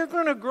 man? They're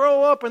going to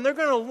grow up and they're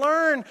going to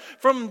learn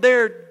from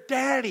their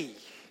daddy.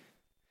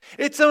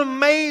 It's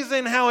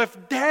amazing how if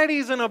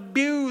daddy's an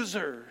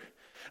abuser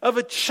of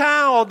a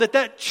child,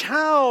 that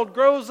child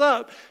grows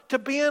up to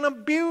be an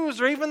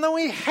abuser, even though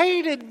he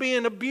hated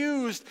being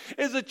abused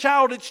as a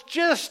child. It's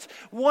just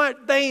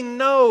what they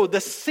know. The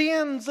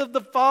sins of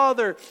the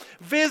father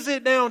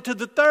visit down to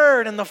the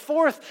third and the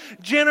fourth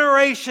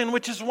generation,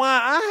 which is why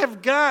I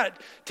have got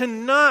to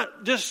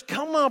not just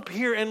come up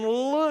here and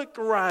look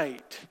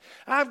right.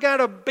 I've got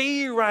to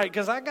be right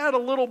because I got a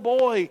little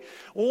boy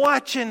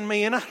watching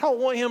me and I don't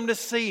want him to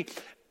see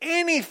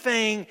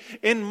anything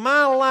in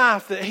my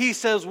life that he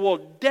says, well,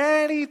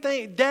 Daddy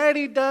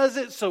does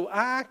it, so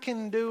I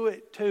can do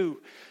it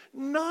too.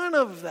 None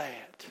of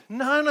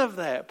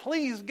that.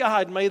 Please,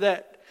 God, may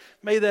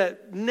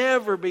that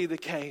never be the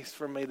case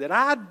for me, that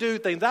I do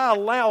things, I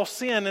allow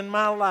sin in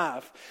my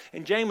life.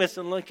 And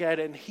Jameson look at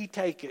it and he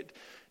take it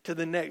to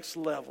the next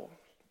level.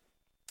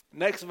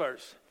 Next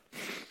verse.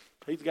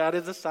 He's got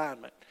his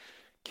assignment.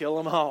 Kill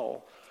them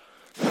all.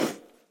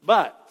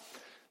 But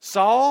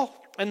Saul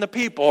and the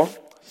people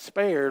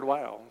spared,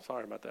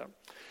 sorry about that.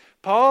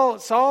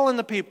 Saul and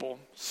the people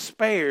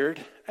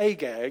spared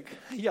Agag.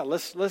 Yeah,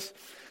 let's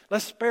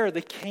spare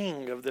the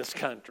king of this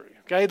country.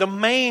 Okay, the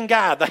main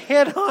guy, the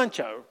head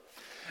honcho.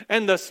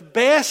 And the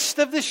best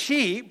of the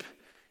sheep,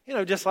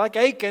 just like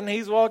Achan,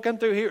 he's walking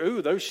through here.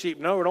 Ooh, those sheep,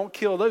 no, don't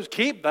kill those,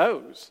 keep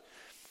those.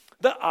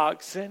 The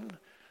oxen,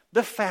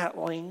 the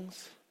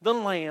fatlings, the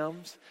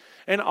lambs,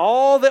 and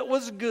all that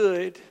was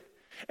good.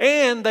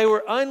 And they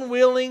were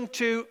unwilling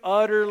to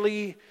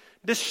utterly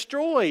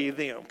destroy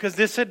them, because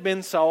this had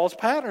been Saul's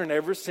pattern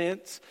ever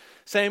since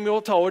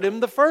Samuel told him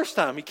the first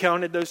time. He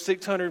counted those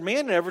 600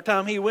 men, and every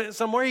time he went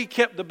somewhere, he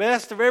kept the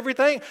best of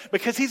everything,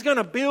 because he's going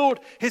to build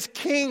his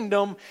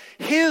kingdom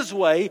his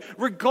way,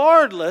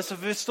 regardless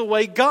if it's the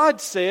way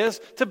God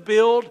says to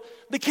build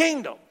the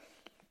kingdom.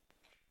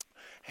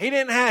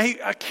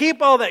 I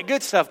keep all that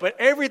good stuff, but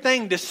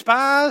everything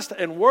despised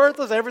and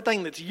worthless,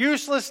 everything that's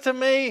useless to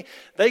me,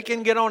 they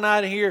can get on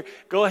out of here.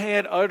 Go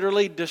ahead,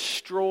 utterly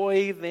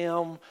destroy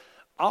them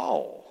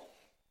all.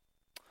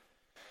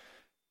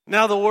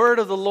 Now the word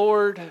of the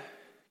Lord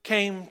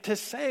came to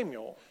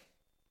Samuel.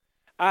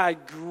 I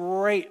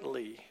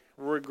greatly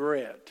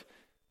regret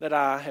that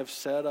I have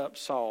set up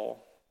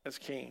Saul as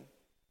king.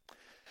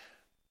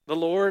 The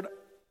Lord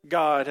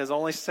God has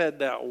only said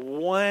that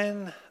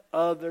one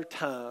other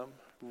time,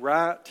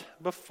 right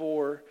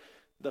before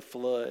the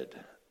flood.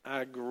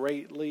 I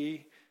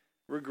greatly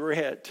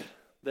regret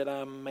that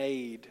I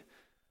made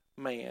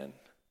man.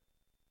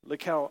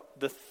 Look how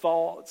the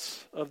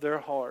thoughts of their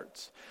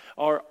hearts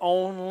are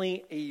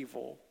only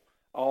evil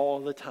all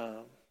the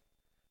time.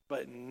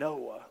 But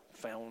Noah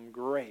found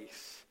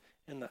grace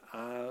in the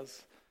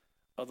eyes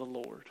of the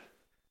Lord.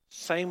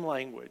 Same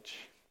language.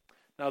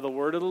 Now the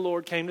word of the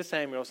Lord came to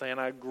Samuel saying,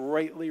 I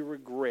greatly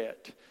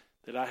regret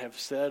that I have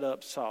set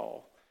up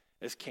Saul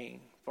as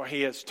king, for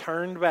he has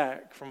turned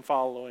back from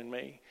following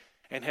me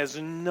and has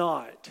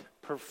not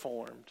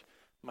performed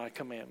my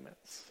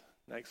commandments.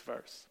 Next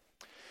verse.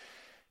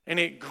 And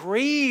it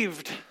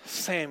grieved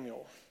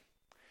Samuel.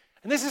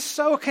 And this is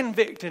so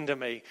convicting to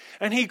me.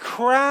 And he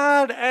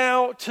cried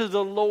out to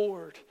the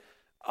Lord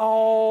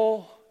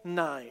all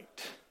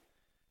night.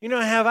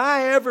 Have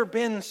I ever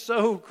been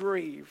so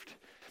grieved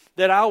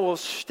that I will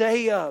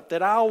stay up,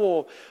 that I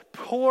will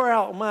pour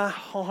out my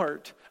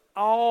heart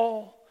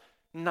all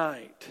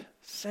night?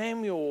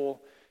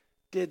 Samuel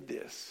did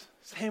this.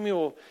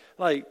 Samuel,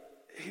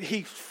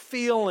 he's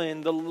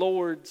feeling the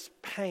Lord's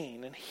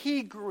pain, and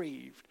he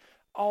grieved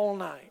all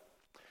night.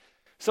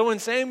 So when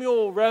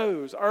Samuel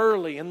rose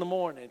early in the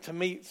morning to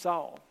meet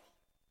Saul,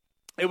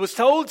 it was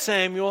told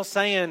Samuel,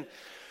 saying,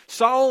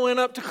 Saul went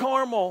up to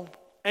Carmel,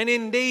 and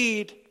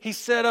indeed he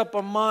set up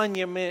a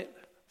monument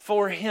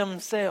for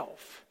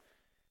himself.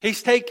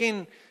 He's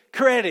taking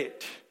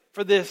credit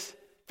for this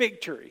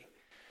victory.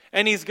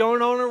 And he's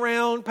going on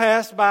around,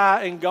 passed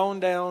by, and gone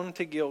down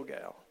to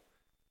Gilgal.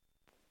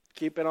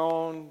 Keeping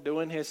on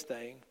doing his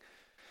thing.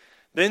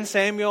 Then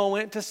Samuel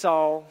went to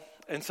Saul,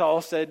 and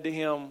Saul said to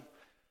him,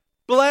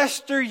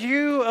 "Blessed are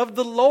you of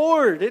the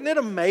Lord." Isn't it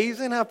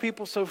amazing how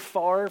people so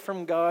far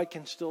from God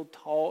can still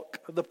talk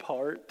the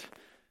part?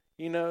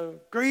 You know,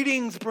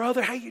 greetings,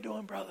 brother. How you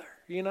doing, brother?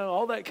 You know,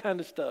 all that kind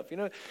of stuff. You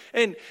know,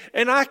 and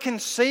I can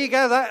see,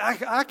 guys.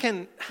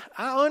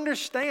 I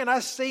understand. I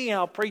see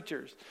how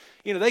preachers,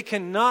 you know, they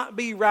cannot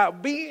be right,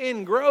 be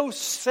in gross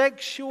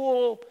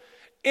sexual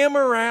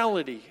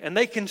immorality, and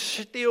they can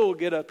still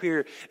get up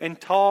here and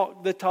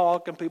talk the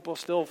talk, and people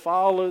still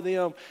follow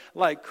them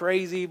like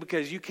crazy,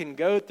 because you can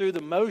go through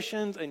the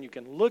motions and you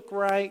can look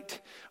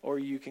right, or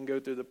you can go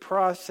through the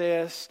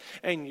process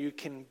and you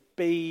can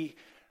be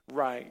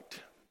right.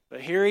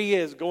 But here he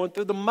is going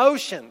through the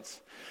motions.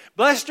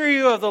 Blessed are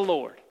you of the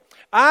Lord.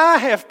 I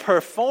have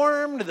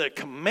performed the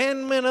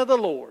commandment of the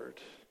Lord.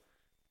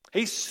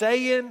 He's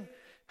saying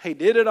he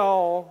did it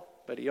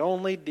all, but he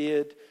only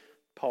did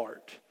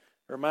part.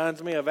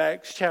 Reminds me of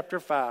Acts chapter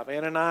 5.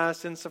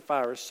 Ananias and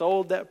Sapphira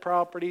sold that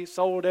property,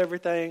 sold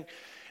everything,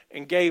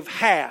 and gave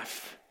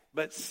half,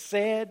 but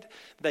said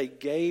they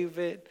gave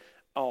it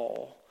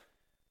all.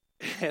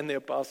 And the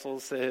apostle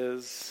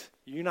says,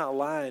 "You're not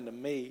lying to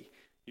me,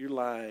 you're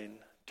lying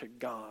to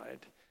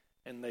God."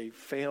 And they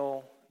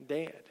fell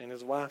dead. And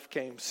his wife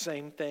came,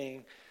 same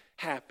thing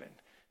happened.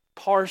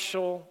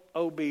 Partial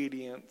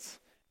obedience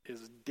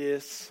is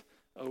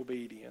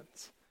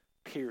disobedience,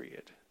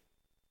 period.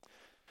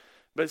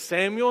 But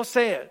Samuel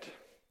said,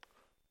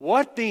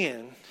 "What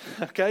then?"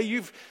 Okay,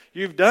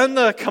 you've done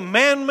the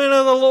commandment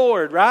of the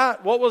Lord,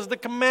 right? What was the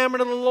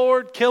commandment of the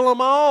Lord? Kill them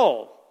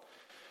all.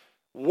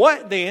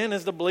 What then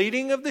is the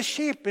bleating of the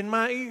sheep in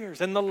my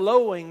ears and the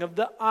lowing of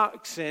the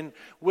oxen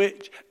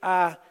which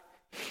I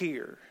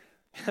hear?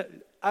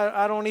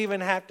 I don't even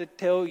have to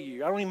tell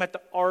you. I don't even have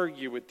to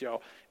argue with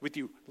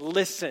you.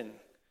 Listen.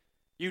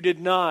 You did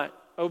not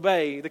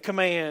obey the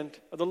command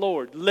of the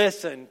Lord.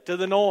 Listen to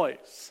the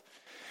noise.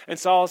 And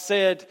Saul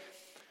said,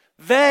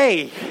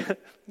 the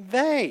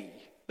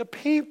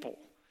people,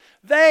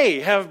 they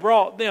have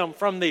brought them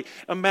from the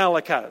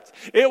Amalekites.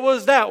 It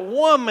was that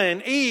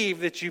woman,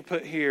 Eve, that you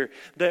put here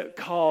that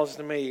caused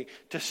me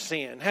to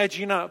sin. Had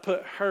you not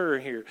put her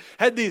here,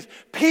 had these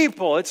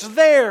people, it's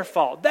their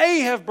fault. They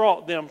have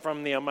brought them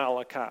from the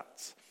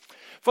Amalekites.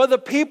 For the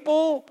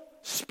people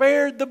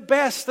spared the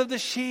best of the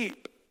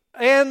sheep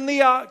and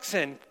the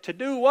oxen to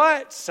do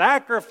what?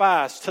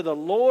 Sacrifice to the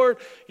Lord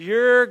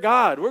your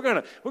God. We're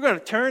gonna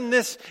turn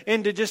this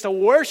into just a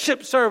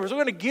worship service. We're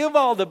gonna give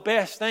all the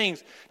best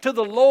things to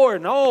the Lord.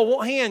 And oh,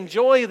 won't He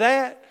enjoy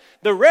that?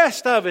 The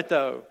rest of it,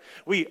 though,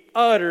 we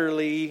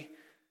utterly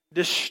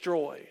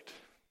destroyed.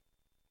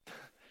 I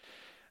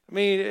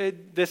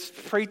mean, this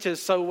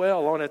preaches so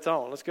well on its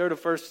own. Let's go to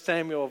 1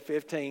 Samuel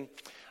 15,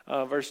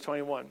 verse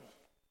 21.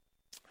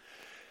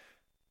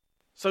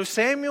 So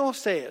Samuel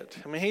said,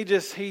 I mean, he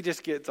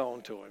just gets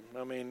on to him.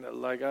 I mean,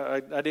 like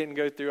I didn't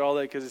go through all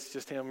that because it's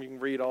just him. You can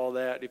read all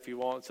that if you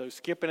want. So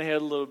skipping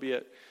ahead a little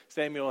bit,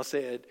 Samuel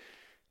said,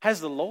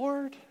 "Has the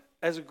Lord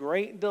as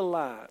great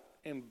delight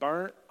in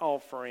burnt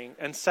offering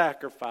and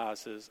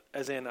sacrifices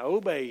as in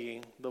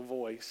obeying the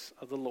voice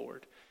of the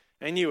Lord?"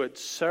 And you would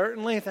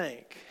certainly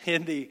think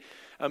in the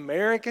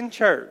American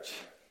church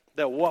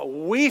that what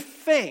we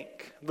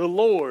think the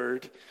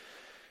Lord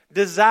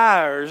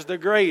desires the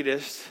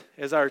greatest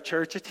is our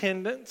church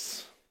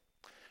attendance,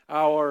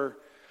 our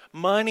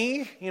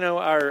money,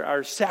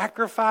 our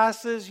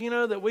sacrifices,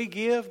 that we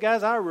give.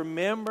 Guys, I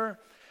remember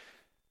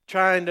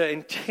trying to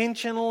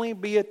intentionally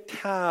be a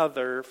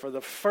tither for the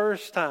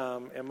first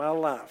time in my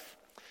life.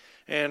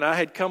 And I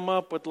had come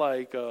up with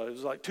it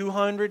was like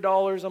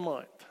 $200 a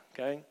month,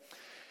 okay?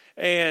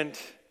 And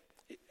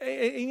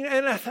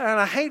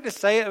I hate to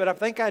say it, but I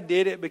think I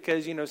did it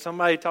because,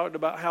 somebody talked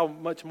about how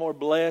much more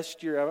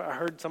blessed I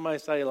heard somebody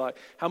say,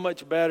 how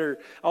much better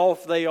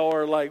off they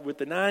are, with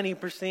the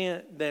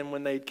 90% than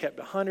when they kept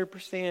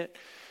 100%.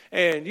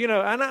 And,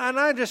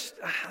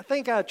 I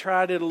think I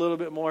tried it a little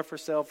bit more for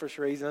selfish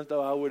reasons,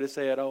 though I would have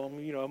said,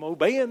 I'm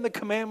obeying the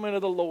commandment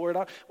of the Lord.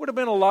 I would have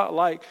been a lot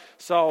like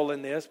Saul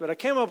in this, but I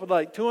came up with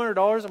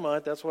 $200 a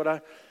month. That's what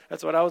I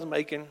was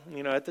making,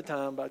 at the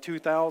time, about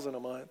 $2,000 a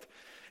month.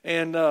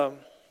 And,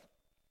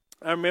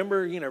 I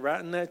remember,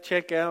 writing that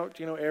check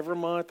out, every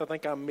month. I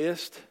think I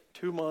missed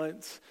 2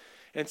 months.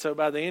 And so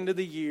by the end of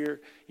the year,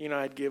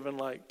 I'd given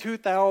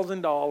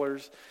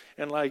 $2,000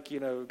 and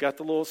got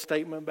the little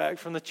statement back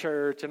from the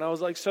church. And I was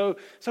so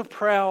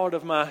proud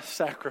of my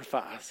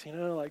sacrifice,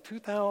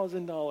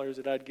 $2,000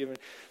 that I'd given.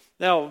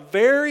 Now,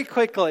 very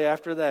quickly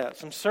after that,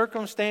 some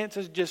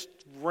circumstances, just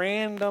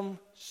random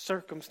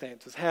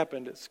circumstances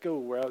happened at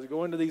school where I was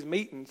going to these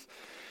meetings.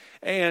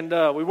 And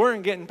we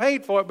weren't getting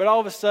paid for it, but all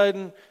of a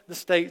sudden the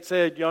state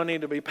said, y'all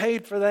need to be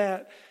paid for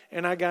that.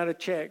 And I got a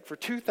check for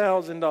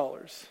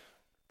 $2,000.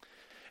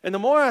 And the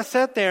more I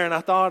sat there and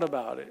I thought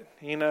about it,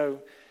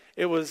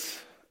 it was,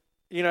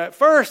 at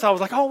first I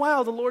was like, oh,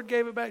 wow, the Lord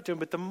gave it back to him.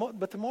 But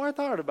the more I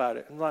thought about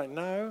it, I'm like,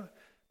 no,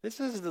 This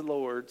is the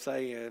Lord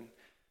saying,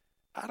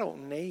 I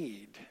don't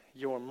need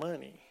your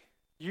money.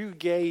 You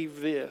gave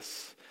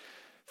this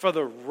for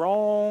the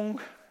wrong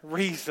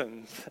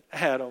reasons,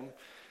 Adam.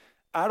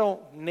 I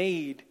don't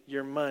need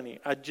your money.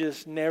 I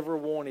just never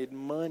wanted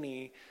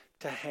money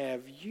to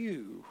have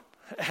you,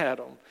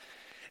 Adam.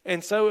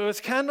 And so it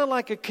was kind of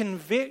like a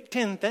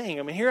convicting thing.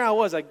 I mean, here I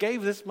was. I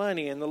gave this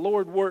money, and the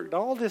Lord worked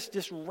all this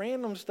just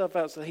random stuff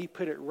out, so He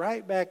put it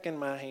right back in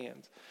my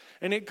hands.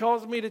 And it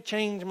caused me to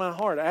change my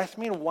heart. Asked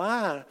me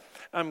why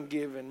I'm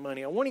giving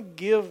money. I want to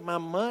give my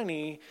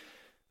money,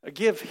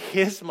 give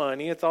His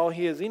money. It's all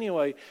His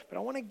anyway. But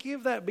I want to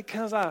give that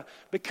because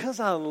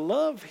I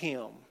love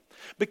Him.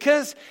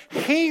 Because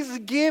He's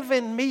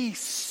given me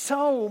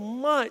so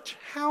much.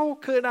 How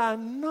could I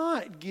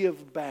not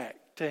give back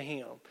to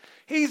Him?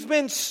 He's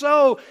been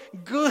so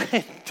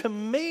good to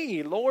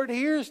me. Lord,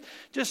 here's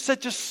just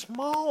such a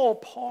small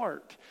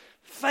part.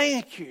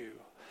 Thank you.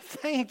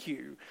 Thank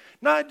you.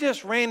 Not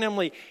just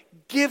randomly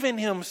giving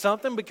Him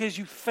something because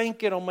you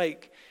think it'll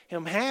make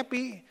Him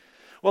happy.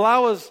 Well,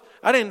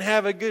 I didn't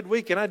have a good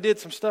week and I did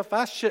some stuff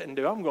I shouldn't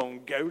do. I'm going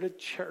to go to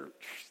church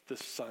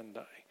this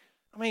Sunday.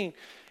 I mean,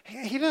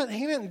 He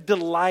didn't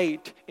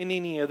delight in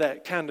any of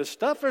that kind of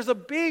stuff. There's a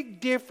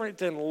big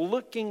difference in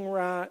looking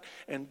right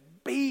and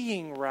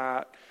being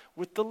right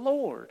with the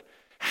Lord.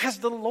 Has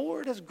the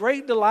Lord as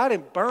great delight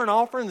in burnt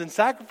offerings and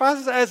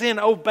sacrifices as in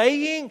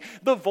obeying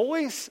the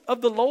voice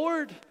of the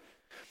Lord?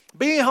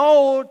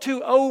 Behold,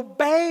 to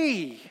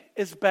obey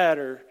is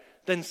better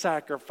than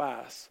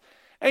sacrifice.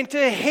 And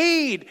to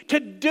heed, to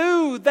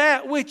do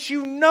that which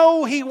you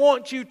know He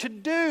wants you to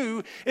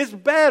do is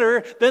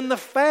better than the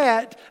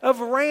fat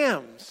of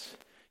rams.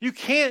 You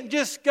can't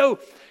just go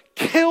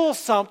kill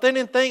something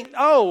and think,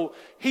 oh,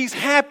 He's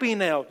happy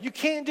now. You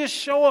can't just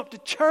show up to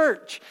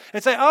church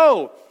and say,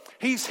 oh,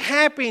 He's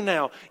happy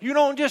now. You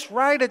don't just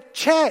write a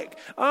check.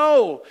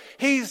 Oh,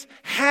 He's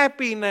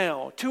happy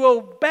now. To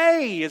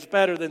obey is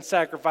better than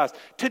sacrifice.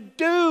 To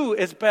do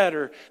is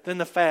better than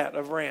the fat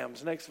of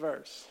rams. Next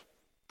verse.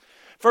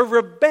 For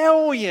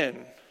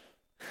rebellion,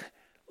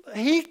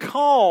 He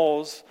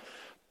calls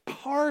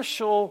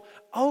partial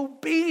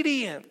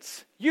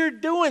obedience. You're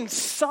doing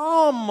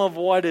some of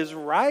what is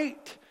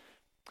right.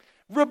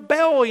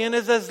 Rebellion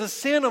is as the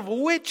sin of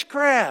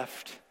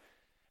witchcraft.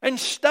 And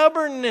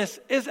stubbornness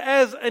is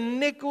as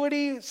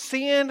iniquity,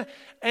 sin,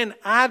 and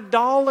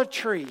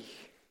idolatry.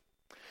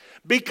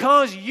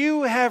 Because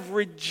you have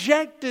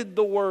rejected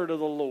the word of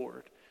the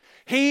Lord,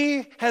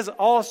 He has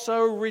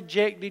also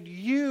rejected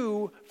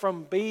you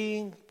from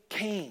being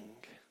king.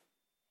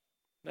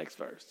 Next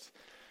verse.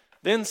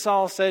 Then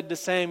Saul said to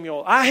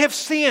Samuel, I have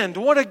sinned.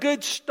 What a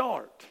good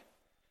start.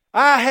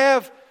 I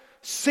have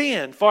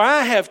sinned, for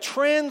I have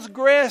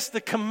transgressed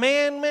the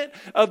commandment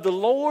of the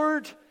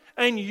Lord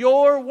and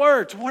your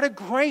words. What a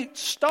great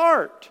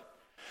start.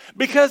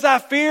 Because I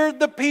feared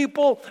the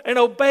people and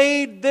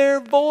obeyed their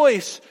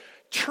voice.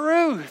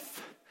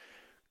 Truth.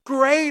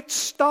 Great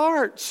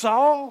start,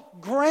 Saul.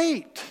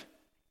 Great.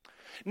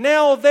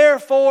 Now,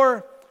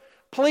 therefore,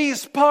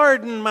 please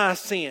pardon my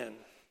sin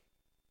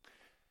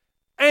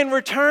and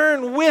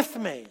return with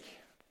me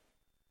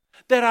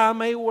that I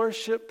may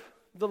worship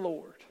the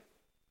Lord.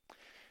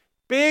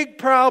 Big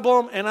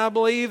problem, and I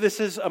believe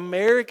this is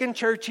American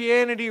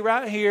churchianity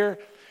right here.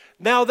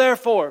 Now,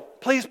 therefore,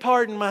 please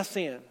pardon my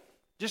sin.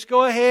 Just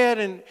go ahead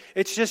and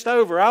it's just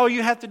over. All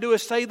you have to do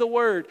is say the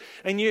word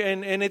and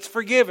it's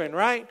forgiven,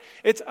 right?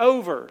 It's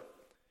over.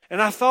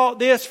 And I thought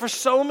this for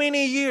so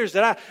many years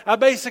that I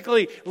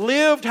basically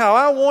lived how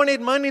I wanted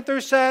Monday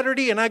through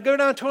Saturday, and I go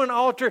down to an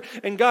altar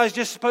and God's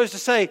just supposed to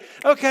say,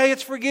 okay,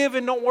 it's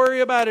forgiven, don't worry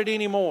about it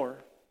anymore.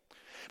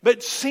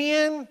 But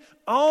sin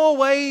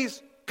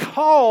always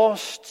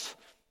costs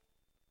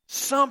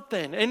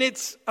something. And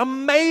it's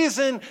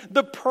amazing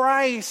the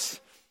price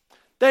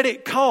that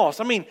it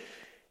costs. I mean,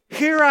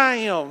 here I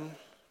am,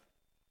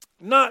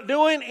 not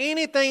doing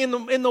anything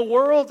in the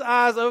world's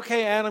eyes.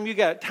 Okay, Adam, you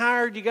got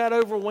tired, you got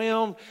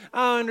overwhelmed.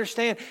 I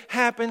understand.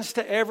 Happens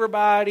to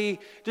everybody.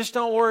 Just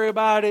don't worry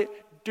about it.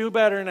 Do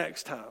better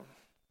next time.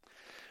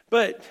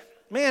 But,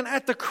 man,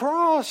 at the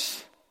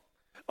cross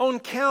on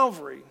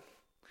Calvary,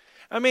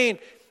 I mean,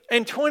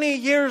 and 20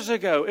 years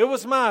ago, it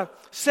was my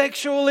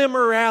sexual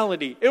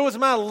immorality. It was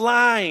my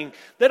lying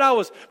that I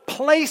was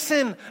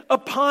placing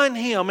upon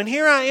Him. And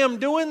here I am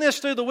doing this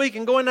through the week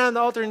and going down the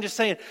altar and just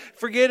saying,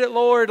 forget it,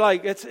 Lord.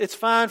 Like, it's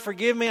fine.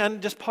 Forgive me. I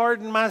just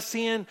pardon my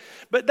sin.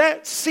 But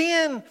that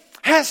sin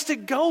has to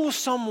go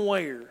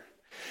somewhere.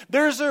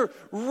 There's a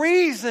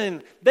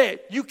reason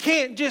that you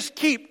can't just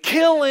keep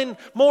killing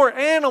more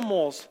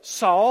animals,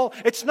 Saul.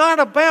 It's not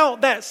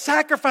about that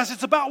sacrifice.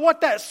 It's about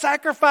what that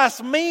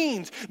sacrifice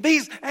means.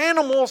 These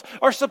animals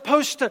are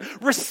supposed to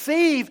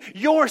receive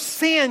your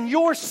sin.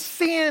 Your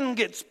sin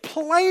gets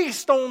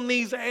placed on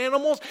these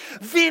animals.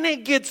 Then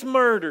it gets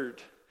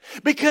murdered.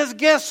 Because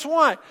guess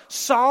what,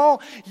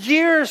 Saul?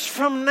 Years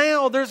from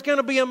now, there's going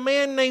to be a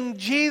man named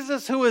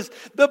Jesus who is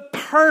the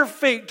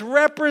perfect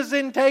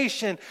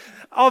representation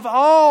of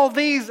all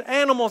these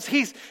animals,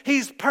 He's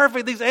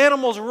perfect. These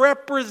animals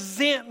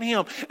represent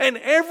Him. And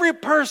every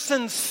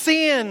person's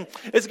sin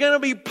is going to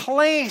be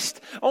placed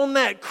on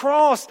that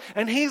cross,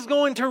 and He's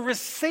going to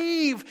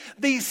receive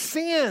these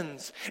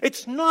sins.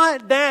 It's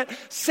not that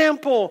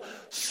simple.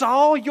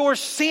 Saul, your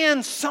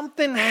sin,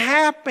 something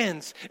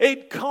happens.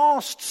 It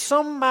costs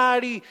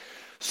somebody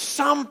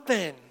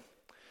something.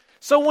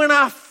 So when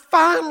I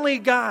finally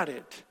got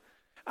it,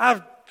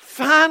 I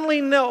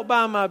finally knelt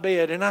by my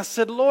bed and I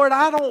said, Lord,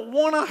 I don't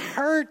want to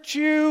hurt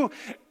you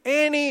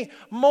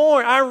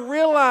anymore. I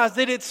realized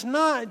that it's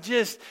not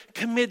just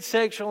commit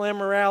sexual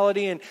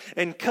immorality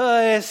and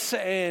cuss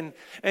and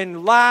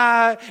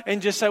lie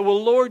and just say,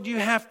 well, Lord, you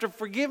have to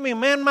forgive me.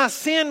 Man, my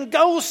sin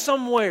goes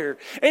somewhere.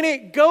 And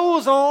it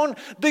goes on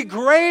the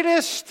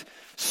greatest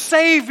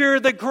Savior,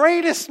 the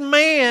greatest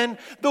man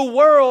the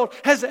world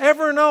has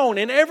ever known.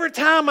 And every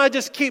time I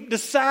just keep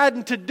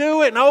deciding to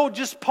do it and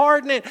just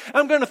pardon it,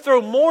 I'm going to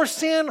throw more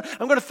sin,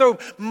 I'm going to throw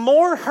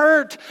more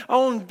hurt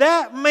on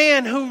that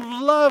man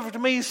who loved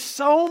me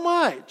so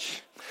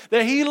much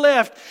that he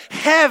left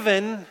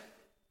heaven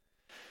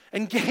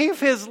and gave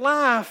his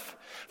life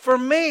for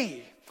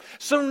me.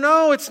 So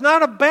no, it's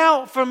not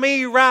about for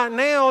me right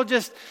now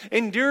just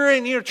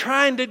enduring,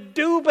 trying to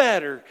do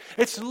better.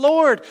 It's,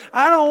 Lord,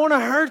 I don't want to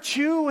hurt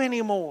you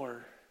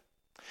anymore.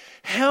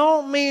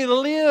 Help me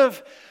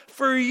live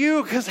for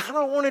you because I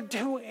don't want to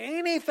do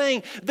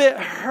anything that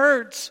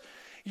hurts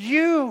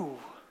you.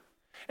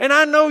 And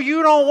I know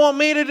you don't want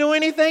me to do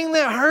anything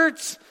that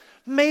hurts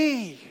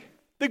me.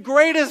 The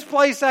greatest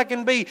place I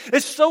can be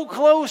is so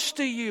close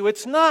to you.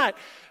 It's not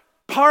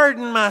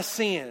pardon my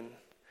sin.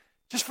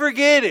 Just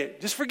forget it.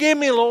 Just forgive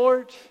me,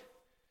 Lord.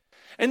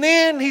 And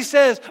then he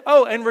says,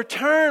 and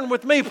return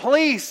with me,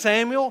 please,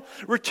 Samuel.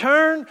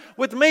 Return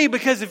with me,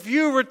 because if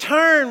you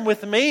return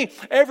with me,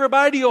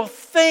 everybody will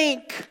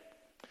think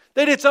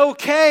that it's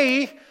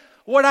okay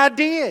what I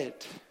did,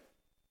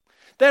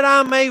 that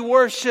I may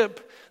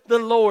worship the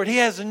Lord. He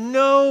has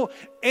no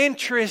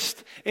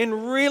interest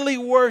in really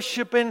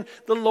worshiping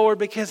the Lord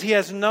because he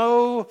has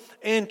no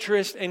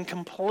interest in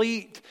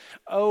complete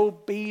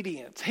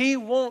obedience. He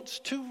wants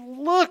to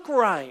look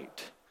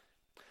right.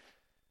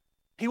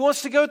 He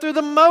wants to go through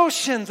the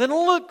motions and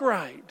look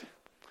right.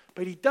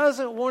 But he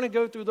doesn't want to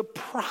go through the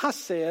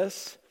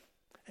process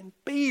and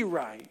be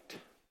right.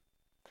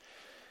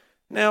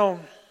 Now,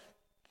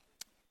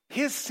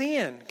 his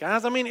sin,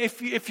 guys,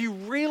 if you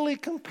really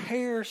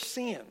compare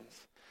sins,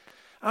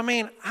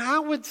 I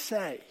would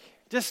say,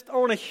 just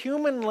on a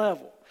human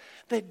level,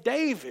 that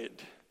David,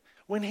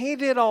 when he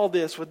did all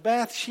this with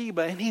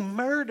Bathsheba and he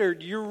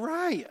murdered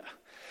Uriah,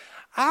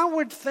 I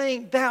would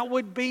think that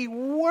would be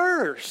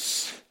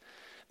worse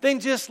than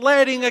just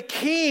letting a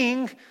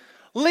king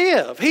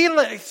live.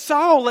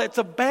 Saul lets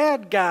a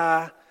bad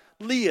guy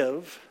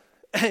live,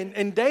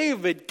 and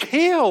David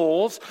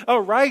kills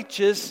a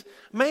righteous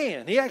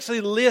man. He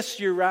actually lists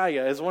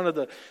Uriah as one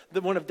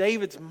of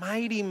David's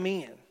mighty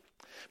men.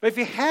 But if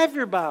you have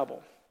your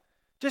Bible,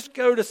 just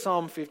go to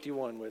Psalm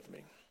 51 with me.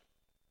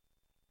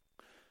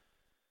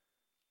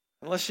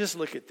 And let's just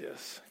look at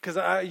this. Because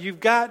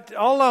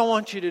all I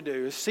want you to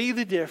do is see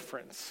the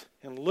difference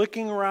in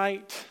looking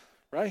right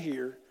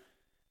here,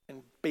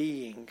 and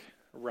being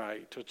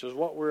right, which is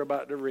what we're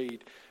about to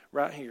read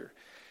right here.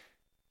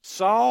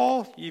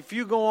 Saul, if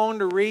you go on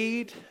to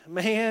read,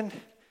 man,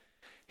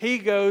 he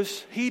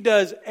does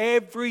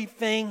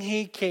everything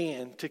he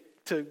can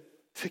to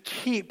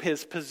keep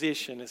his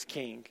position as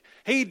king.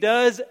 He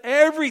does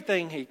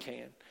everything he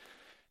can.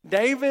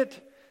 David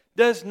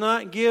does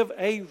not give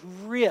a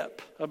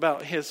rip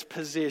about his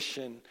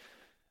position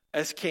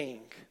as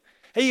king.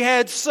 He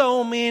had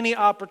so many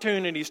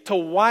opportunities to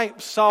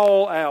wipe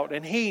Saul out,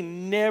 and he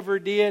never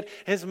did.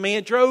 His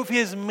men drove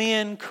his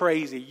men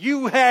crazy.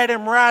 You had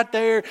him right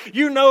there.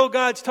 You know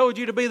God's told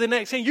you to be the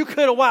next king. You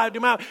could have wiped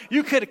him out.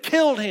 You could have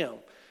killed him.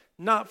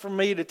 Not for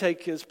me to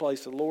take his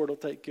place. The Lord will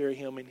take care of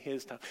him in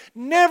his time.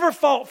 Never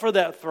fought for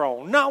that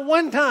throne. Not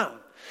one time.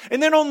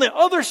 And then on the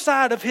other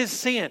side of his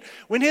sin,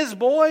 when his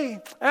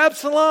boy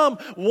Absalom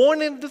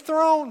wanted the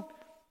throne,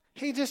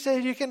 he just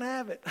said, you can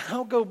have it.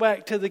 I'll go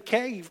back to the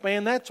cave,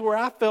 man. That's where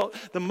I felt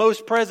the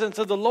most presence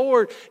of the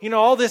Lord.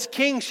 All this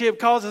kingship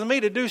causes me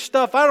to do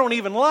stuff I don't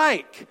even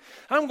like.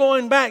 I'm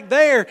going back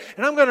there,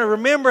 and I'm going to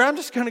remember, I'm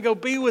just going to go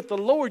be with the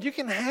Lord. You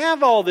can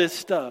have all this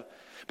stuff.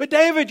 But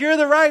David, you're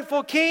the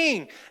rightful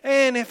king.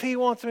 And if he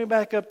wants me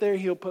back up there,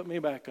 he'll put me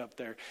back up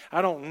there.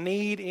 I don't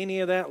need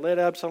any of that. Let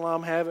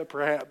Absalom have it.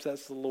 Perhaps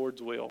that's the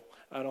Lord's will.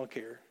 I don't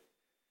care.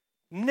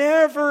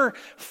 Never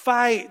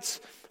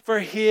fights for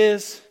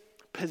his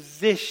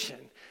position.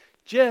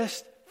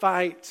 Just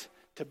fights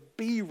to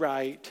be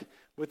right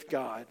with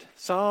God.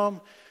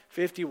 Psalm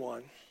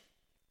 51.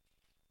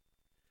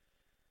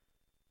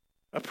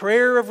 A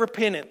prayer of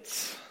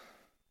repentance.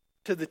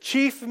 To the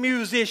chief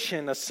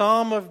musician, a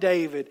psalm of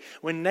David,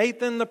 when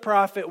Nathan the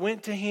prophet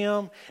went to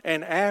him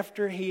and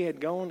after he had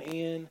gone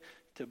in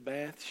to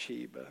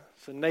Bathsheba.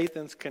 So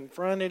Nathan's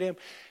confronted him.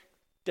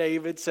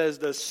 David says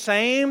the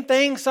same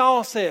thing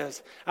Saul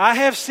says. I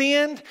have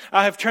sinned.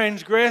 I have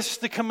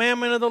transgressed the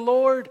commandment of the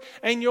Lord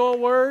and your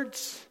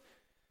words.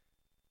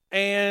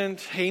 And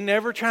he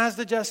never tries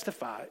to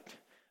justify it.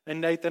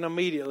 And Nathan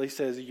immediately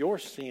says, your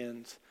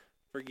sin's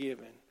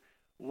forgiven.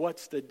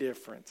 What's the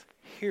difference?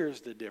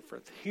 Here's the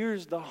difference.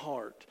 Here's the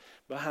heart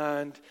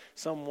behind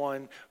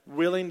someone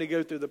willing to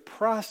go through the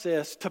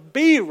process to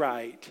be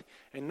right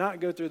and not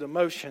go through the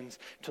motions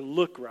to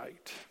look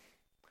right.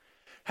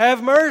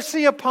 Have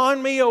mercy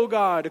upon me, O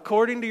God,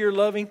 according to your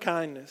loving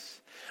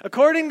kindness.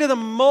 According to the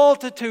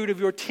multitude of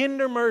your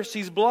tender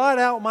mercies, blot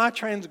out my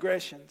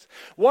transgressions.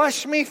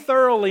 Wash me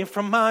thoroughly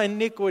from my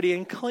iniquity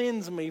and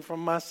cleanse me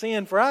from my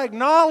sin. For I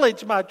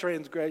acknowledge my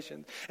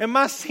transgressions, and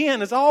my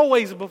sin is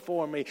always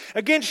before me.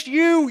 Against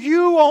you,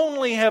 you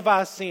only have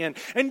I sinned,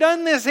 and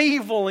done this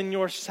evil in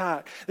your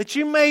sight, that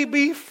you may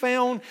be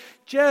found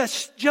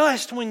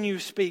just when you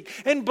speak,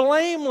 and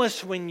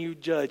blameless when you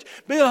judge.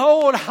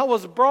 Behold, I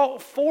was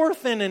brought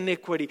forth in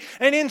iniquity,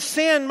 and in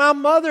sin my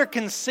mother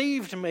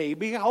conceived me.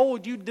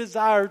 Behold, you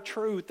desire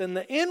truth in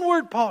the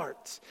inward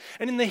parts,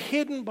 and in the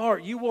hidden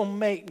part you will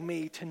make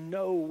me to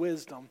know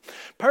wisdom.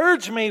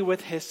 Purge me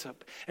with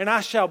hyssop, and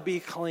I shall be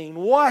clean.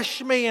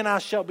 Wash me, and I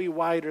shall be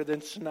whiter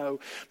than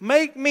snow.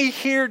 Make me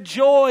hear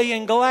joy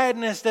and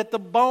gladness, that the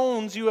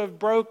bones you have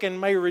broken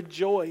may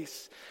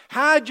rejoice.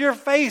 Hide your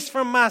face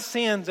from my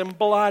sins and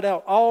blot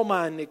out all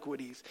my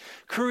iniquities.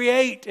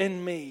 Create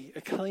in me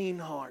a clean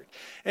heart,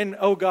 and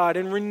O God,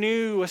 and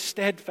renew a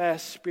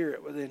steadfast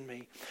spirit within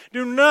me.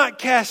 Do not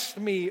cast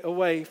me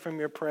away from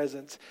your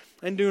presence,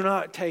 and do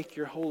not take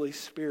your Holy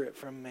Spirit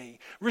from me.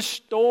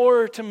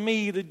 Restore to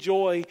me the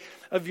joy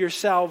of your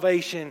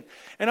salvation,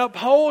 and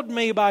uphold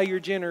me by your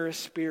generous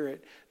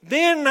spirit.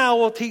 Then I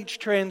will teach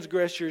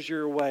transgressors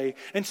your way,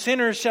 and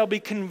sinners shall be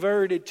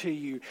converted to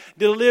you.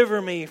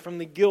 Deliver me from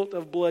the guilt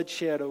of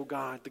bloodshed, O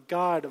God, the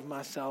God of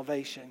my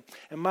salvation.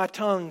 And my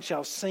tongue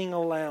shall sing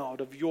aloud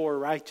of your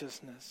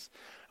righteousness.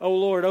 O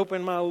Lord,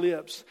 open my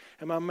lips,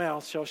 and my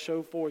mouth shall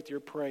show forth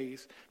your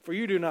praise. For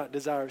you do not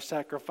desire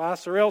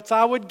sacrifice, or else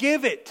I would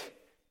give it.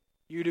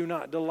 You do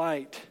not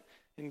delight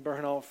in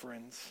burnt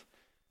offerings.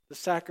 The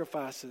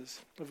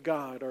sacrifices of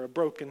God are a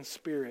broken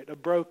spirit, a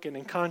broken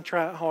and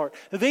contrite heart.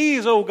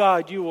 These, O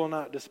God, you will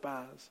not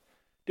despise.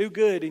 Do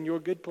good in your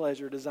good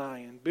pleasure to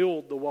Zion.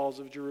 Build the walls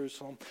of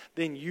Jerusalem.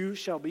 Then you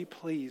shall be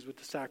pleased with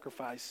the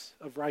sacrifice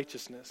of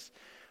righteousness,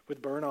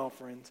 with burnt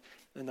offerings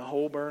and the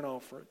whole burnt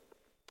offering.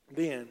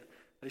 Then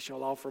they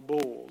shall offer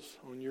bulls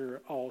on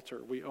your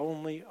altar. We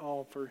only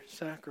offer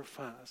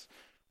sacrifice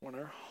when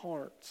our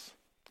hearts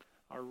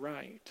are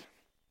right.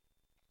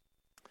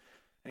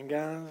 And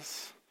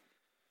guys,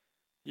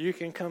 you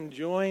can come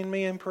join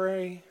me and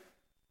pray,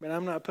 but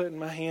I'm not putting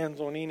my hands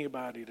on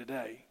anybody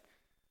today.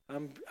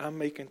 I'm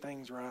making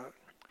things right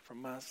for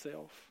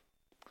myself.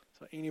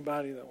 So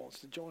anybody that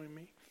wants to join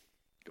me,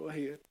 go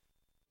ahead.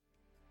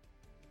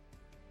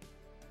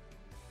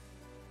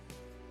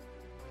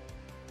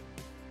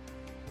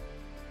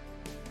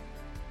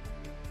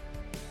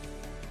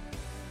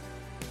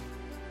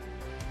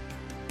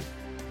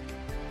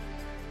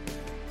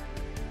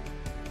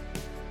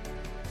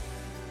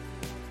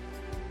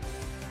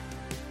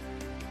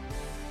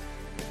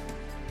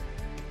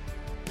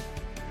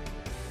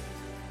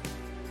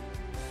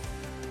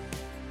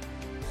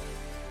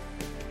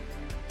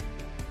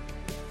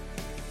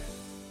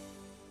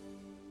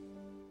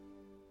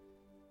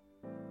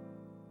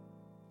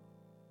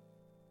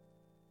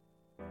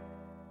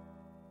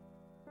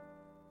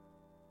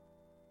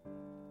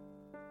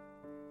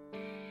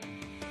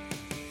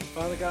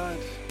 Father God,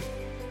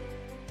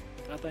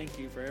 I thank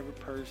you for every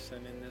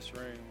person in this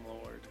room,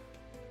 Lord.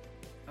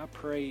 I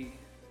pray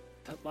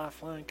that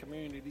Lifeline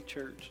Community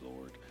Church,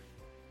 Lord,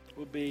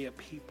 will be a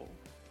people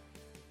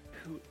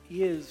who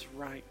is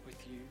right with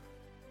you,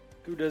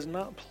 who does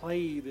not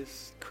play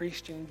this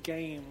Christian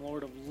game,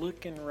 Lord, of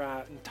looking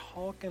right and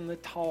talking the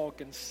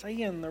talk and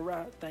saying the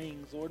right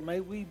things, Lord. May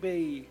we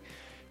be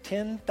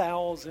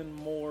 10,000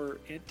 more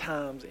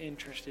times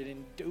interested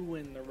in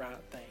doing the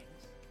right things.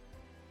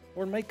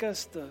 Lord, make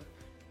us the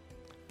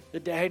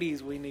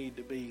daddies we need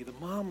to be, the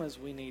mamas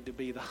we need to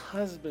be, the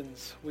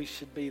husbands we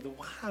should be, the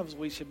wives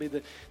we should be,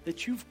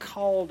 that you've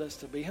called us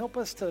to be. Help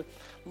us to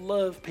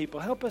love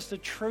people. Help us to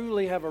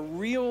truly have a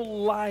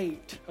real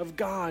light of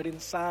God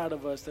inside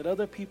of us that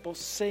other people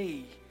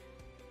see.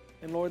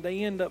 And Lord,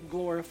 they end up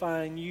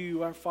glorifying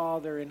you, our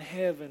Father in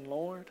heaven,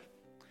 Lord.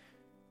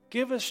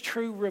 Give us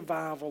true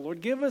revival, Lord.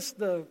 Give us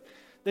the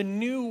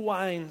new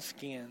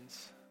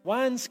wineskins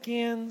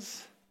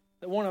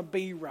that want to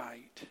be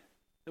right,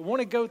 that want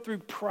to go through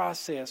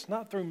process,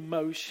 not through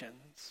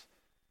motions.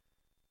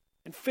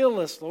 And fill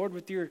us, Lord,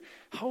 with your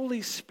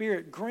Holy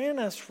Spirit. Grant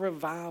us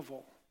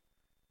revival.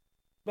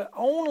 But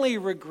only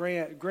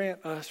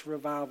grant us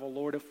revival,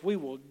 Lord, if we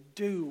will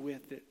do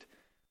with it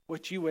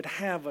what you would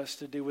have us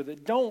to do with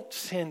it. Don't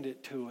send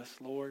it to us,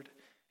 Lord,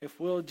 if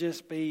we'll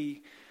just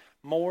be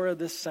more of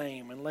the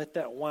same and let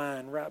that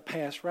wine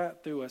pass right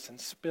through us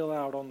and spill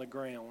out on the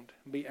ground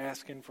and be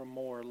asking for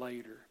more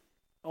later.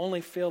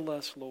 Only fill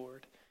us,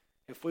 Lord,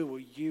 if we will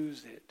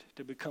use it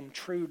to become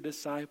true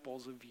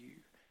disciples of you.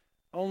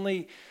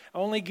 Only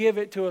give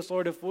it to us,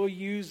 Lord, if we'll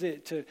use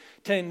it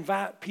to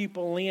invite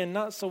people in,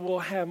 not so we'll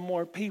have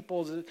more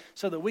people,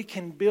 so that we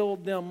can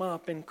build them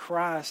up in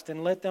Christ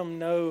and let them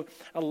know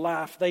a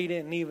life they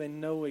didn't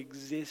even know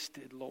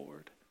existed,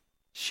 Lord.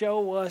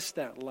 Show us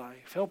that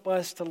life. Help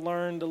us to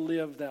learn to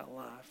live that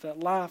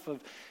life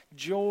of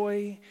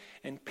joy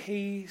and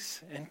peace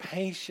and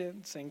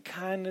patience and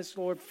kindness,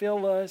 Lord.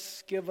 Fill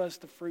us, give us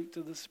the fruits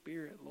of the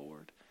Spirit,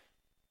 Lord,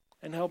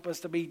 and help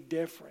us to be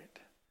different.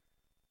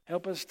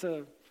 Help us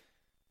to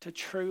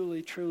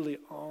truly, truly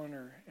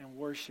honor and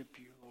worship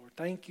you, Lord.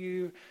 Thank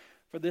you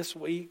for this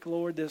week,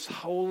 Lord, this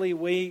holy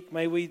week.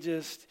 May we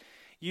just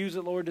use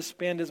it, Lord, to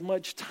spend as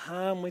much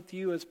time with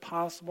you as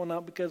possible,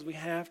 not because we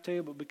have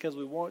to, but because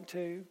we want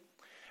to.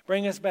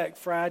 Bring us back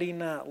Friday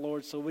night,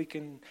 Lord, so we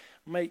can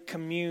make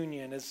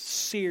communion as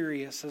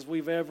serious as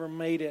we've ever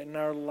made it in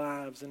our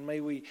lives. And may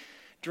we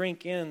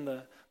drink in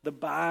the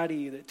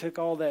body that took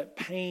all that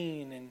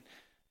pain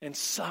and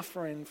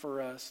suffering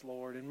for us,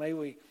 Lord. And may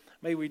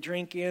we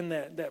drink in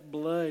that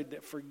blood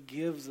that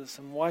forgives us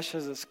and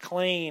washes us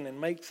clean and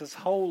makes us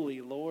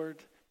holy,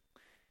 Lord.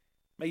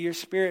 May your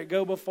Spirit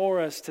go before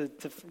us to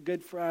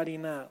Good Friday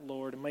night,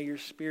 Lord. And may your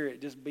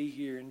Spirit just be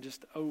here and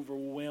just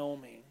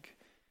overwhelming.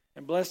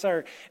 And bless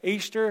our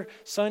Easter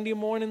Sunday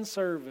morning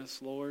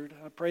service, Lord.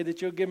 I pray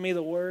that you'll give me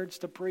the words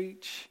to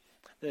preach,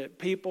 that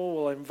people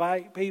will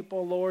invite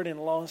people, Lord, and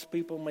lost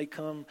people may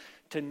come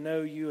to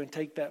know you and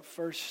take that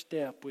first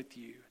step with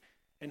you.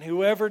 And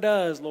whoever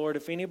does, Lord,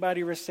 if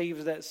anybody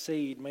receives that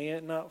seed, may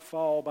it not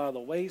fall by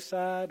the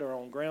wayside or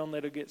on ground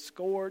that'll get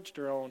scorched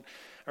or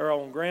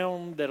on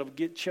ground that'll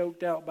get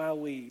choked out by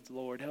weeds,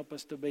 Lord. Help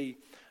us to be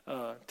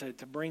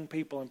to bring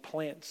people and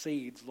plant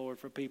seeds, Lord,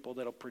 for people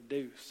that'll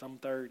produce some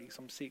 30,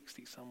 some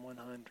 60, some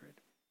 100.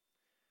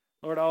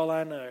 Lord, all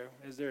I know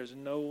is there is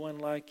no one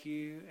like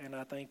you, and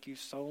I thank you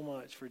so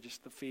much for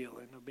just the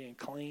feeling of being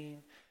clean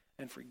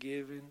and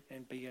forgiven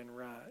and being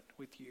right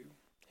with you.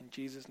 In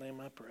Jesus'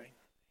 name I pray.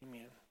 Amen.